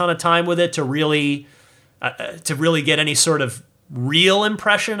spent a ton of time with it to really get any sort of real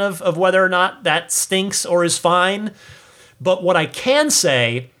impression of whether or not that stinks or is fine. But what I can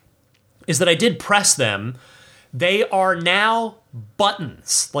say is that I did press them. They are now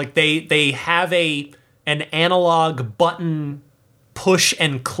buttons. Like they have an analog button push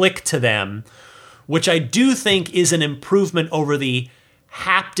and click to them, which I do think is an improvement over the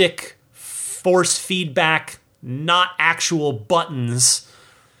haptic force feedback, not actual buttons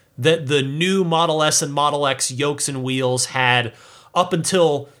that the new Model S and Model X yokes and wheels had up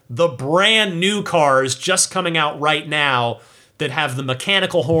until the brand new cars just coming out right now that have the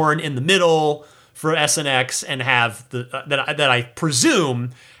mechanical horn in the middle for S and X and have that I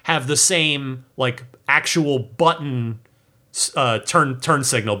presume have the same like actual button turn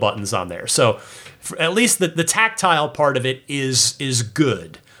signal buttons on there. So at least the tactile part of it is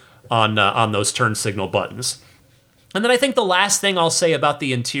good on those turn signal buttons. And then I think the last thing I'll say about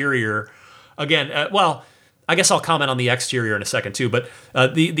the interior, again, I guess I'll comment on the exterior in a second too, but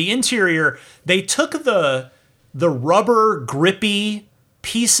the interior, they took the rubber grippy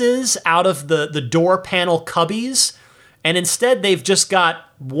pieces out of the door panel cubbies, and instead they've just got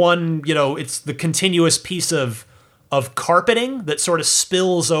one, it's the continuous piece of carpeting that sort of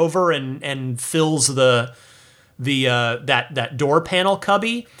spills over and fills that door panel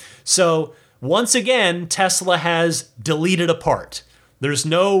cubby. So once again, Tesla has deleted a part. There's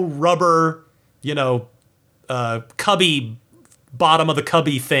no rubber, cubby, bottom of the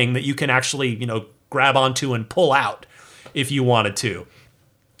cubby thing that you can actually, grab onto and pull out if you wanted to.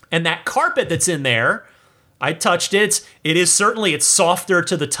 And that carpet that's in there, I touched it. It's softer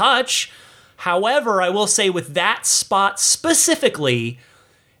to the touch. However, I will say with that spot specifically,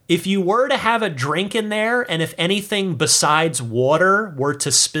 if you were to have a drink in there and if anything besides water were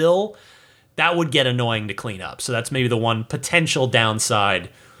to spill, that would get annoying to clean up. So that's maybe the one potential downside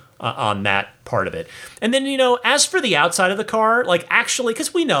on that part of it. And then, as for the outside of the car, like actually,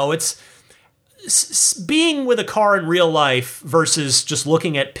 because we know it's being with a car in real life versus just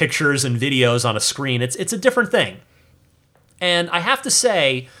looking at pictures and videos on a screen, it's a different thing. And I have to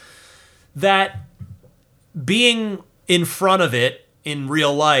say that being in front of it in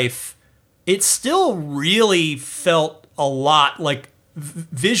real life, it still really felt a lot like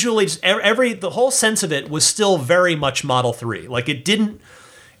visually, the whole sense of it was still very much Model 3. Like it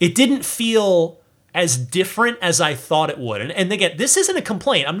didn't feel as different as I thought it would. And again, this isn't a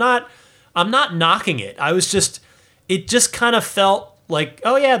complaint. I'm not knocking it. It just kind of felt like,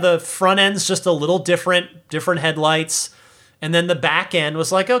 oh yeah, the front end's just a little different headlights. And then the back end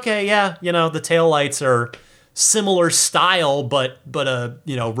was like, okay, yeah, the taillights are similar style, but a,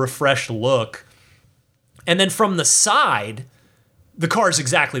 refreshed look. And then from the side, the car is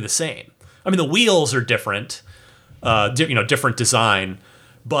exactly the same. I mean, the wheels are different, different design.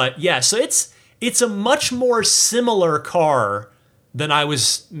 But yeah, so it's a much more similar car than I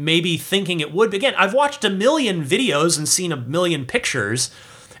was maybe thinking it would. Again, I've watched a million videos and seen a million pictures,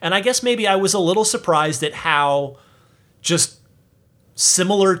 and I guess maybe I was a little surprised at how just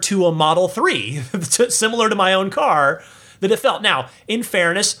similar to a Model 3, similar to my own car, that it felt. Now, in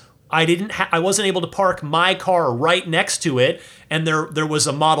fairness, I wasn't able to park my car right next to it, and there was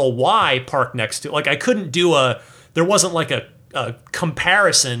a Model Y parked next to it. Like I couldn't do there wasn't like a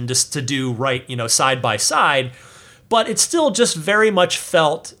comparison just to do right, side by side, but it still just very much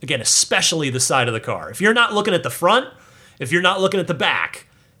felt, again, especially the side of the car. If you're not looking at the front, if you're not looking at the back,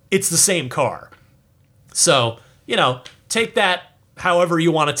 it's the same car. So, take that however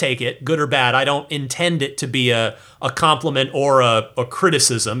you want to take it, good or bad. I don't intend it to be a compliment or a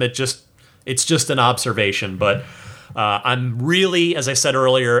criticism. It's just an observation. But I'm really, as I said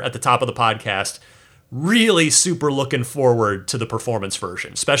earlier at the top of the podcast, really super looking forward to the performance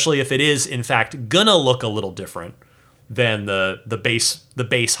version, especially if it is in fact gonna look a little different than the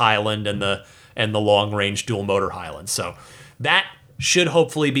base Highland and the long range dual motor Highland. So that should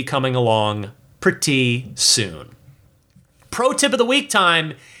hopefully be coming along pretty soon. Pro tip of the week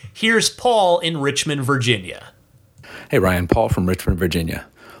time. Here's Paul in Richmond, Virginia. Hey Ryan, Paul from Richmond, Virginia.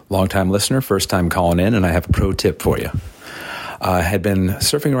 Longtime listener, first time calling in, and I have a pro tip for you. had been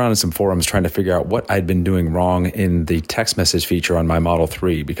surfing around in some forums trying to figure out what I'd been doing wrong in the text message feature on my Model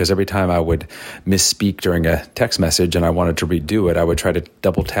 3, because every time I would misspeak during a text message and I wanted to redo it, I would try to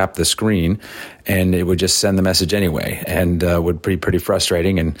double tap the screen and it would just send the message anyway, and would be pretty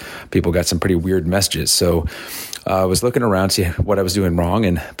frustrating, and people got some pretty weird messages. So I was looking around to see what I was doing wrong,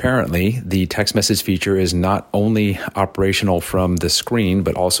 and apparently the text message feature is not only operational from the screen,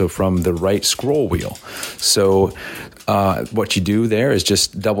 but also from the right scroll wheel. So what you do there is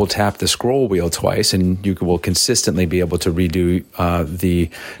just double tap the scroll wheel twice, and you will consistently be able to redo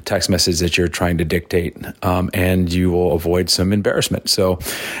the text message that you're trying to dictate, and you will avoid some embarrassment. So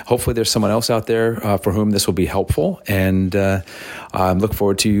hopefully there's someone else out there for whom this will be helpful, and I look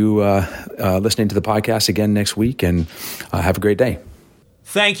forward to you listening to the podcast again next week, and have a great day.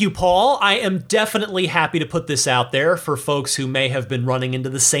 Thank you, Paul. I am definitely happy to put this out there for folks who may have been running into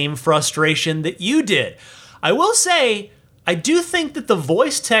the same frustration that you did. I will say, I do think that the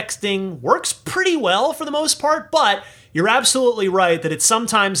voice texting works pretty well for the most part, but you're absolutely right that it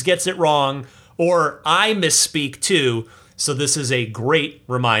sometimes gets it wrong, or I misspeak too. So this is a great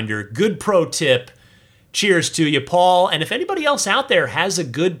reminder. Good pro tip. Cheers to you, Paul. And if anybody else out there has a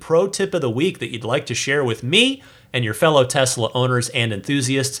good pro tip of the week that you'd like to share with me and your fellow Tesla owners and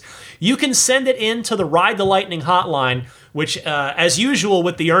enthusiasts, you can send it in to the Ride the Lightning hotline, which, as usual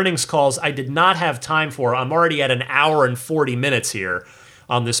with the earnings calls, I did not have time for. I'm already at an hour and 40 minutes here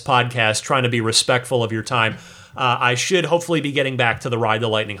on this podcast, trying to be respectful of your time. I should hopefully be getting back to the Ride the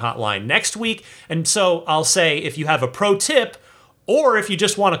Lightning hotline next week. And so I'll say, if you have a pro tip, or if you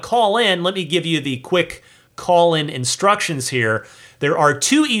just want to call in, let me give you the quick call-in instructions here. There are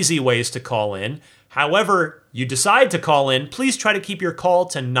 2 easy ways to call in. However you decide to call in, please try to keep your call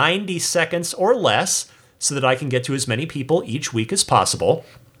to 90 seconds or less so that I can get to as many people each week as possible.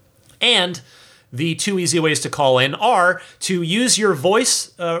 And the 2 easy ways to call in are to use your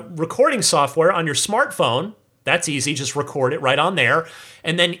voice recording software on your smartphone. That's easy, just record it right on there.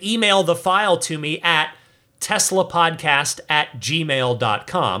 And then email the file to me at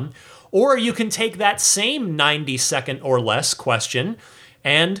teslapodcast@gmail.com. Or you can take that same 90-second or less question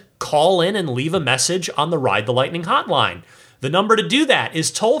and call in and leave a message on the Ride the Lightning hotline. The number to do that is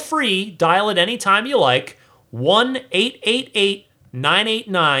toll-free. Dial it anytime you like,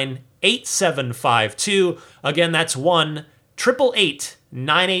 1-888-989-8752. Again, that's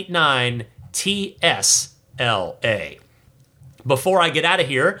 1-888-989-TSLA. Before I get out of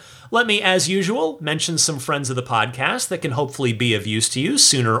here, let me, as usual, mention some friends of the podcast that can hopefully be of use to you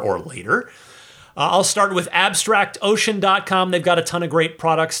sooner or later. I'll start with AbstractOcean.com. They've got a ton of great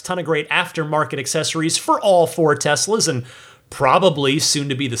products, ton of great aftermarket accessories for all 4 Teslas, and probably soon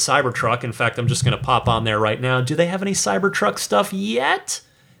to be the Cybertruck. In fact, I'm just going to pop on there right now. Do they have any Cybertruck stuff yet?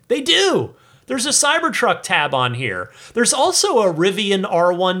 They do. There's a Cybertruck tab on here. There's also a Rivian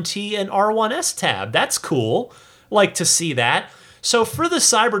R1T and R1S tab. That's cool. Like to see that. So for the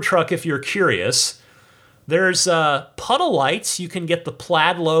Cybertruck, if you're curious, there's puddle lights. You can get the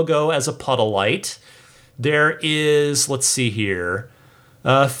Plaid logo as a puddle light. There is, let's see here,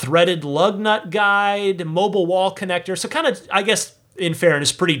 threaded lug nut guide, mobile wall connector. So kind of, I guess, in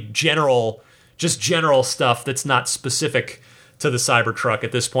fairness, pretty general, just general stuff that's not specific to the Cybertruck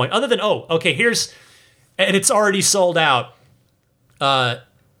at this point. Other than, here's, and it's already sold out.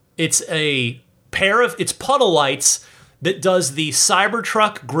 It's a pair of, it's puddle lights that does the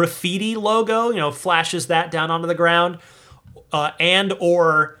Cybertruck graffiti logo, flashes that down onto the ground, and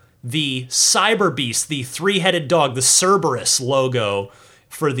or the Cyber Beast, the 3-headed dog, the Cerberus logo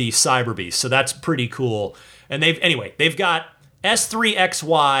for the Cyber Beast. So that's pretty cool. And they've got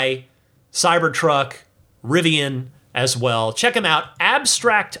S3XY, Cybertruck, Rivian as well. Check them out,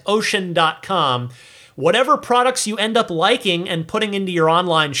 abstractocean.com. Whatever products you end up liking and putting into your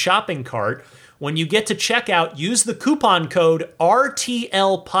online shopping cart, when you get to checkout, use the coupon code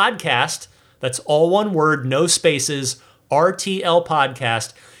RTL Podcast. That's all one word, no spaces, RTL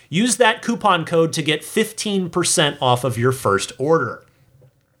Podcast. Use that coupon code to get 15% off of your first order.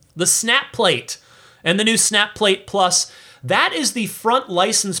 The Snap Plate and the new Snap Plate Plus, that is the front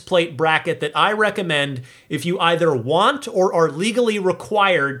license plate bracket that I recommend if you either want or are legally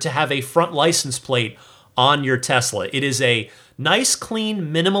required to have a front license plate on your Tesla. It is a nice,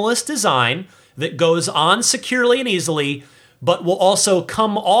 clean, minimalist design that goes on securely and easily, but will also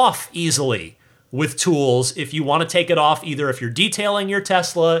come off easily with tools if you want to take it off, either if you're detailing your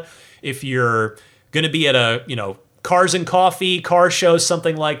Tesla, if you're going to be at a, Cars and Coffee, car show,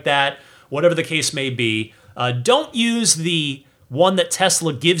 something like that, whatever the case may be. Don't use the one that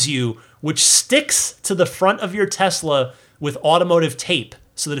Tesla gives you, which sticks to the front of your Tesla with automotive tape,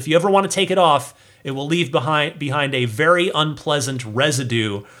 so that if you ever want to take it off, it will leave behind a very unpleasant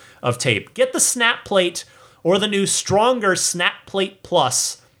residue of tape. Get the Snap Plate or the new stronger Snap Plate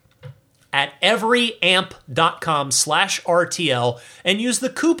Plus at everyamp.com/RTL and use the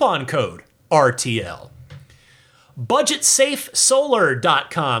coupon code RTL.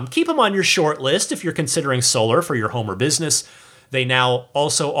 BudgetSafeSolar.com. Keep them on your short list if you're considering solar for your home or business. They now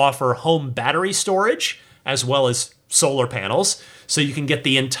also offer home battery storage as well as solar panels, so you can get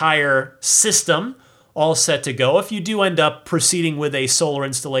the entire system all set to go. If you do end up proceeding with a solar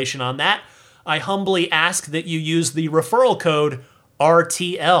installation on that, I humbly ask that you use the referral code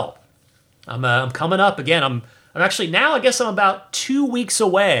RTL. I'm coming up again. I'm actually now, I guess I'm about 2 weeks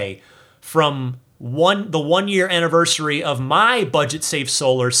away from the 1 year anniversary of my Budget Safe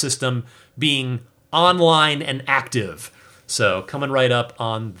Solar system being online and active. So coming right up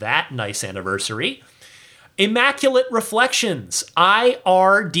on that nice anniversary. Immaculate Reflections,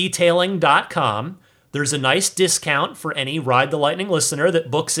 irdetailing.com. There's a nice discount for any Ride the Lightning listener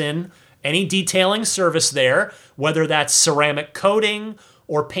that books in any detailing service there, whether that's ceramic coating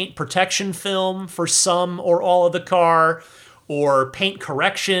or paint protection film for some or all of the car, or paint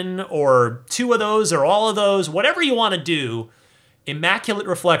correction, or 2 of those or all of those, whatever you want to do. Immaculate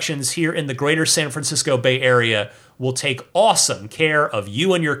Reflections here in the greater San Francisco Bay Area will take awesome care of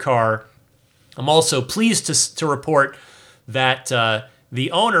you and your car. I'm also pleased to report that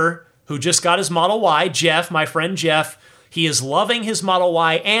the owner who just got his Model Y, Jeff, my friend Jeff, he is loving his Model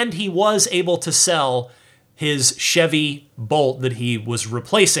Y, and he was able to sell his Chevy Bolt that he was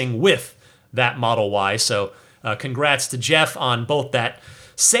replacing with that Model Y. So congrats to Jeff on both that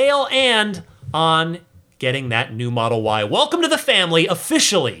sale and on getting that new Model Y. Welcome to the family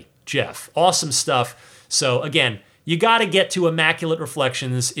officially, Jeff. Awesome stuff. So again, you got to get to Immaculate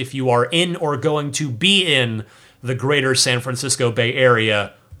Reflections if you are in or going to be in the greater San Francisco Bay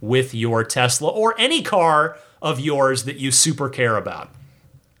Area with your Tesla or any car of yours that you super care about.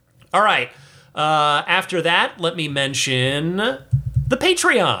 All right. After that, let me mention the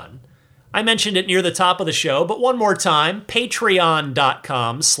Patreon. I mentioned it near the top of the show, but one more time,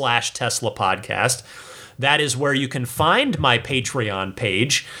 patreon.com/Tesla podcast. That is where you can find my Patreon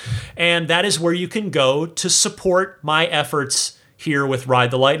page, and that is where you can go to support my efforts here with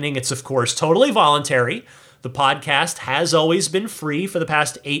Ride the Lightning. It's, of course, totally voluntary. The podcast has always been free for the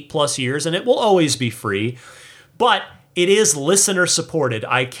past 8+ years, and it will always be free, but it is listener supported.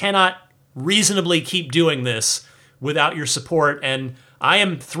 I cannot reasonably keep doing this without your support, and I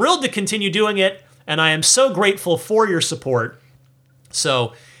am thrilled to continue doing it, and I am so grateful for your support.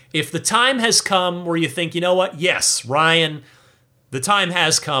 So if the time has come where you think, you know what, yes, Ryan, the time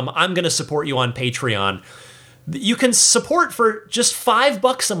has come, I'm going to support you on Patreon. You can support for just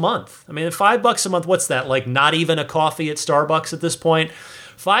 $5 a month. I mean, $5 a month, what's that? Like not even a coffee at Starbucks at this point?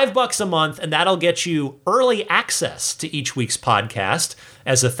 $5 a month, and that'll get you early access to each week's podcast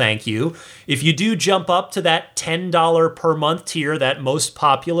as a thank you. If you do jump up to that $10 per month tier, that most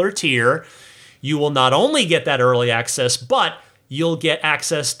popular tier, you will not only get that early access, but you'll get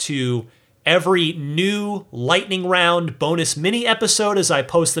access to every new Lightning Round bonus mini episode as I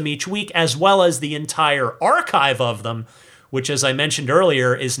post them each week, as well as the entire archive of them, which, as I mentioned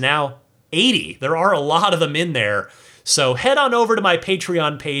earlier, is now 80. There are a lot of them in there. So head on over to my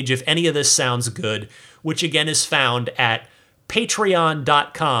Patreon page if any of this sounds good, which again is found at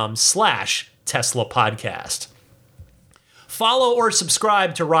patreon.com/Tesla podcast. Follow or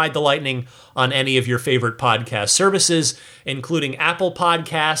subscribe to Ride the Lightning on any of your favorite podcast services, including Apple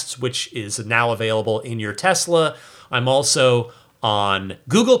Podcasts, which is now available in your Tesla. I'm also on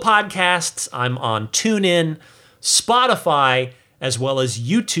Google Podcasts. I'm on TuneIn, Spotify, as well as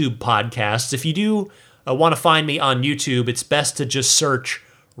YouTube Podcasts. If you do want to find me on YouTube, it's best to just search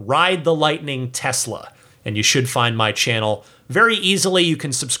Ride the Lightning Tesla, and you should find my channel very easily. You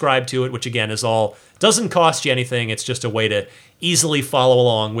can subscribe to it, which again is all, doesn't cost you anything. It's just a way to easily follow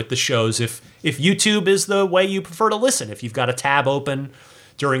along with the shows if YouTube is the way you prefer to listen. If you've got a tab open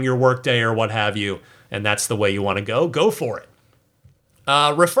during your workday or what have you, and that's the way you want to go for it.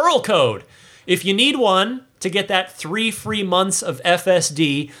 Referral code. If you need one to get that 3 free months of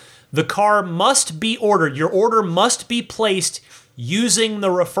FSD, the car must be ordered. Your order must be placed using the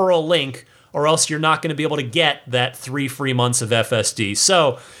referral link, or else you're not going to be able to get that 3 free months of FSD.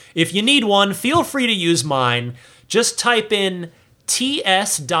 So if you need one, feel free to use mine. Just type in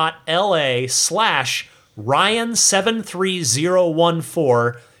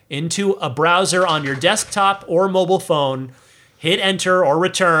ts.la/Ryan73014 into a browser on your desktop or mobile phone. Hit enter or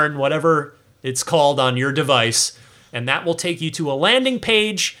return, whatever it's called on your device, and that will take you to a landing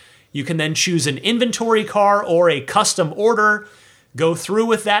page. You can then choose an inventory car or a custom order, go through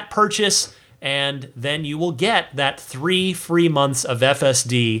with that purchase, and then you will get that 3 free months of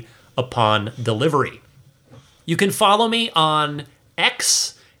FSD upon delivery. You can follow me on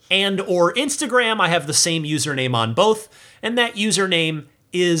X and or Instagram. I have the same username on both, and that username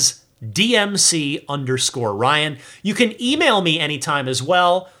is DMC_Ryan. You can email me anytime as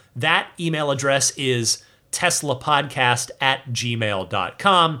well. That email address is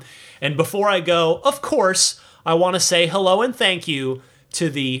teslapodcast@gmail.com. And before I go, of course, I want to say hello and thank you to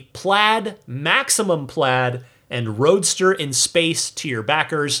the Plaid, Maximum Plaid, and Roadster in Space tier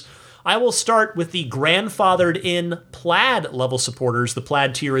backers. I will start with the grandfathered in Plaid level supporters. The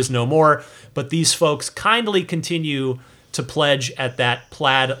Plaid tier is no more, but these folks kindly continue to pledge at that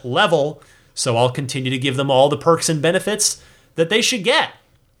Plaid level, so I'll continue to give them all the perks and benefits that they should get.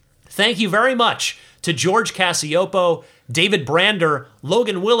 Thank you very much to George Cassiopo, David Brander,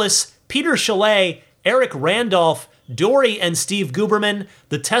 Logan Willis, Peter Chalet, Eric Randolph, Dory and Steve Guberman,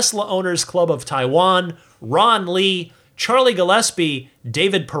 the Tesla Owners Club of Taiwan, Ron Lee, Charlie Gillespie,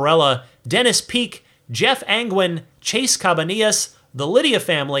 David Perella, Dennis Peak, Jeff Angwin, Chase Cabanillas, the Lydia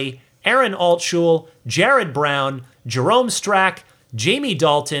family, Aaron Altschul, Jared Brown, Jerome Strack, Jamie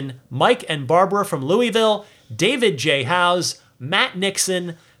Dalton, Mike and Barbara from Louisville, David J. Howes, Matt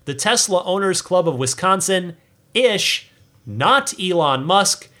Nixon, the Tesla Owners Club of Wisconsin, Ish, not Elon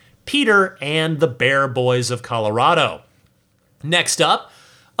Musk, Peter, and the Bear Boys of Colorado. Next up,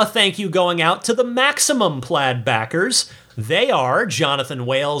 a thank you going out to the Maximum Plaid backers. They are Jonathan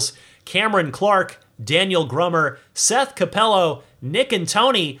Wales, Cameron Clark, Daniel Grummer, Seth Capello, Nick and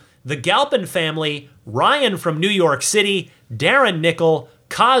Tony, the Galpin family, Ryan from New York City, Darren Nickel,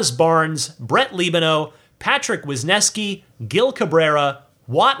 Kaz Barnes, Brett Libano, Patrick Wisniewski, Gil Cabrera,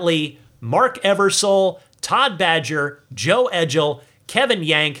 Watley, Mark Eversole, Todd Badger, Joe Edgel, Kevin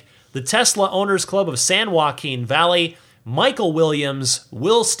Yank, the Tesla Owners Club of San Joaquin Valley, Michael Williams,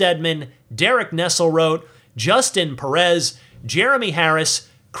 Will Stedman, Derek Nesselrote, Justin Perez, Jeremy Harris,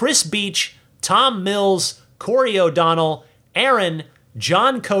 Chris Beach, Tom Mills, Corey O'Donnell, Aaron,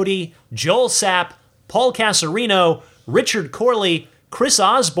 John Cody, Joel Sapp, Paul Casarino, Richard Corley, Chris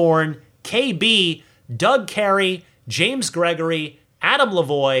Osborne, KB, Doug Carey, James Gregory, Adam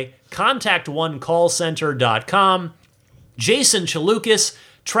Lavoie, ContactOneCallCenter.com, Jason Chalukas,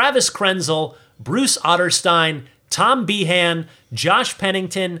 Travis Krenzel, Bruce Otterstein, Tom Behan, Josh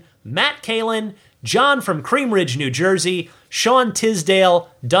Pennington, Matt Kalin, John from Cream Ridge, New Jersey, Sean Tisdale,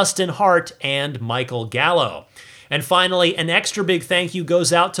 Dustin Hart, and Michael Gallo. And finally, an extra big thank you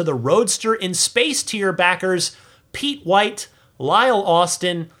goes out to the Roadster in Space tier backers, Pete White, Lyle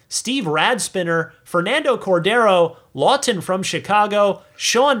Austin, Steve Radspinner, Fernando Cordero, Lawton from Chicago,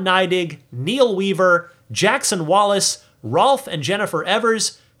 Sean Neidig, Neil Weaver, Jackson Wallace, Rolf and Jennifer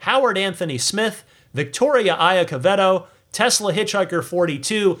Evers, Howard Anthony Smith, Victoria Iacovetto, Tesla Hitchhiker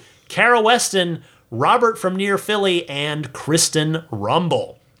 42, Kara Weston, Robert from near Philly, and Kristen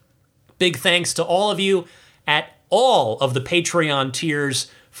Rumble. Big thanks to all of you at all of the Patreon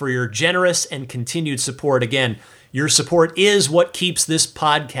tiers for your generous and continued support. Again, your support is what keeps this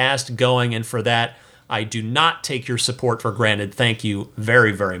podcast going, and for that, I do not take your support for granted. Thank you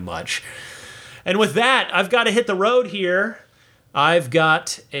very, very much. And with that, I've got to hit the road here. I've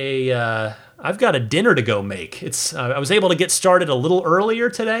got a dinner to go make. I was able to get started a little earlier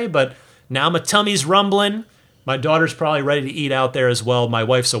today, but now my tummy's rumbling. My daughter's probably ready to eat out there as well. My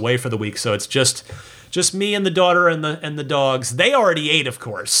wife's away for the week, so it's just me and the daughter and the dogs. They already ate, of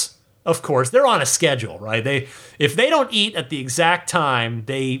course. Of course, they're on a schedule, right? If they don't eat at the exact time,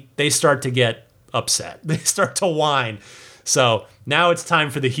 they start to get upset. They start to whine. So now it's time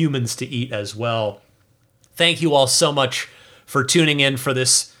for the humans to eat as well. Thank you all so much for tuning in for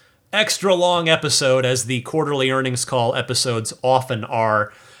this extra long episode, as the quarterly earnings call episodes often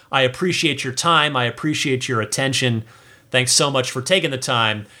are. I appreciate your time. I appreciate your attention. Thanks so much for taking the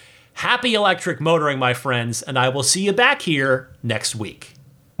time. Happy electric motoring, my friends, and I will see you back here next week.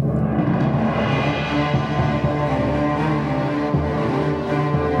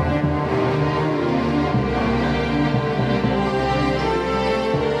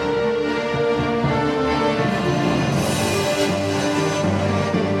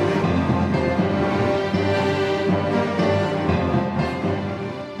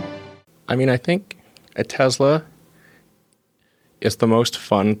 I mean, I think a Tesla is the most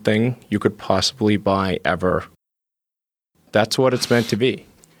fun thing you could possibly buy ever. That's what it's meant to be.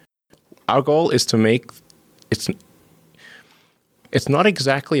 Our goal is to make it's not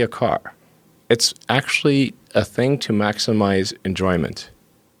exactly a car. It's actually a thing to maximize enjoyment.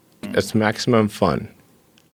 It's maximum fun.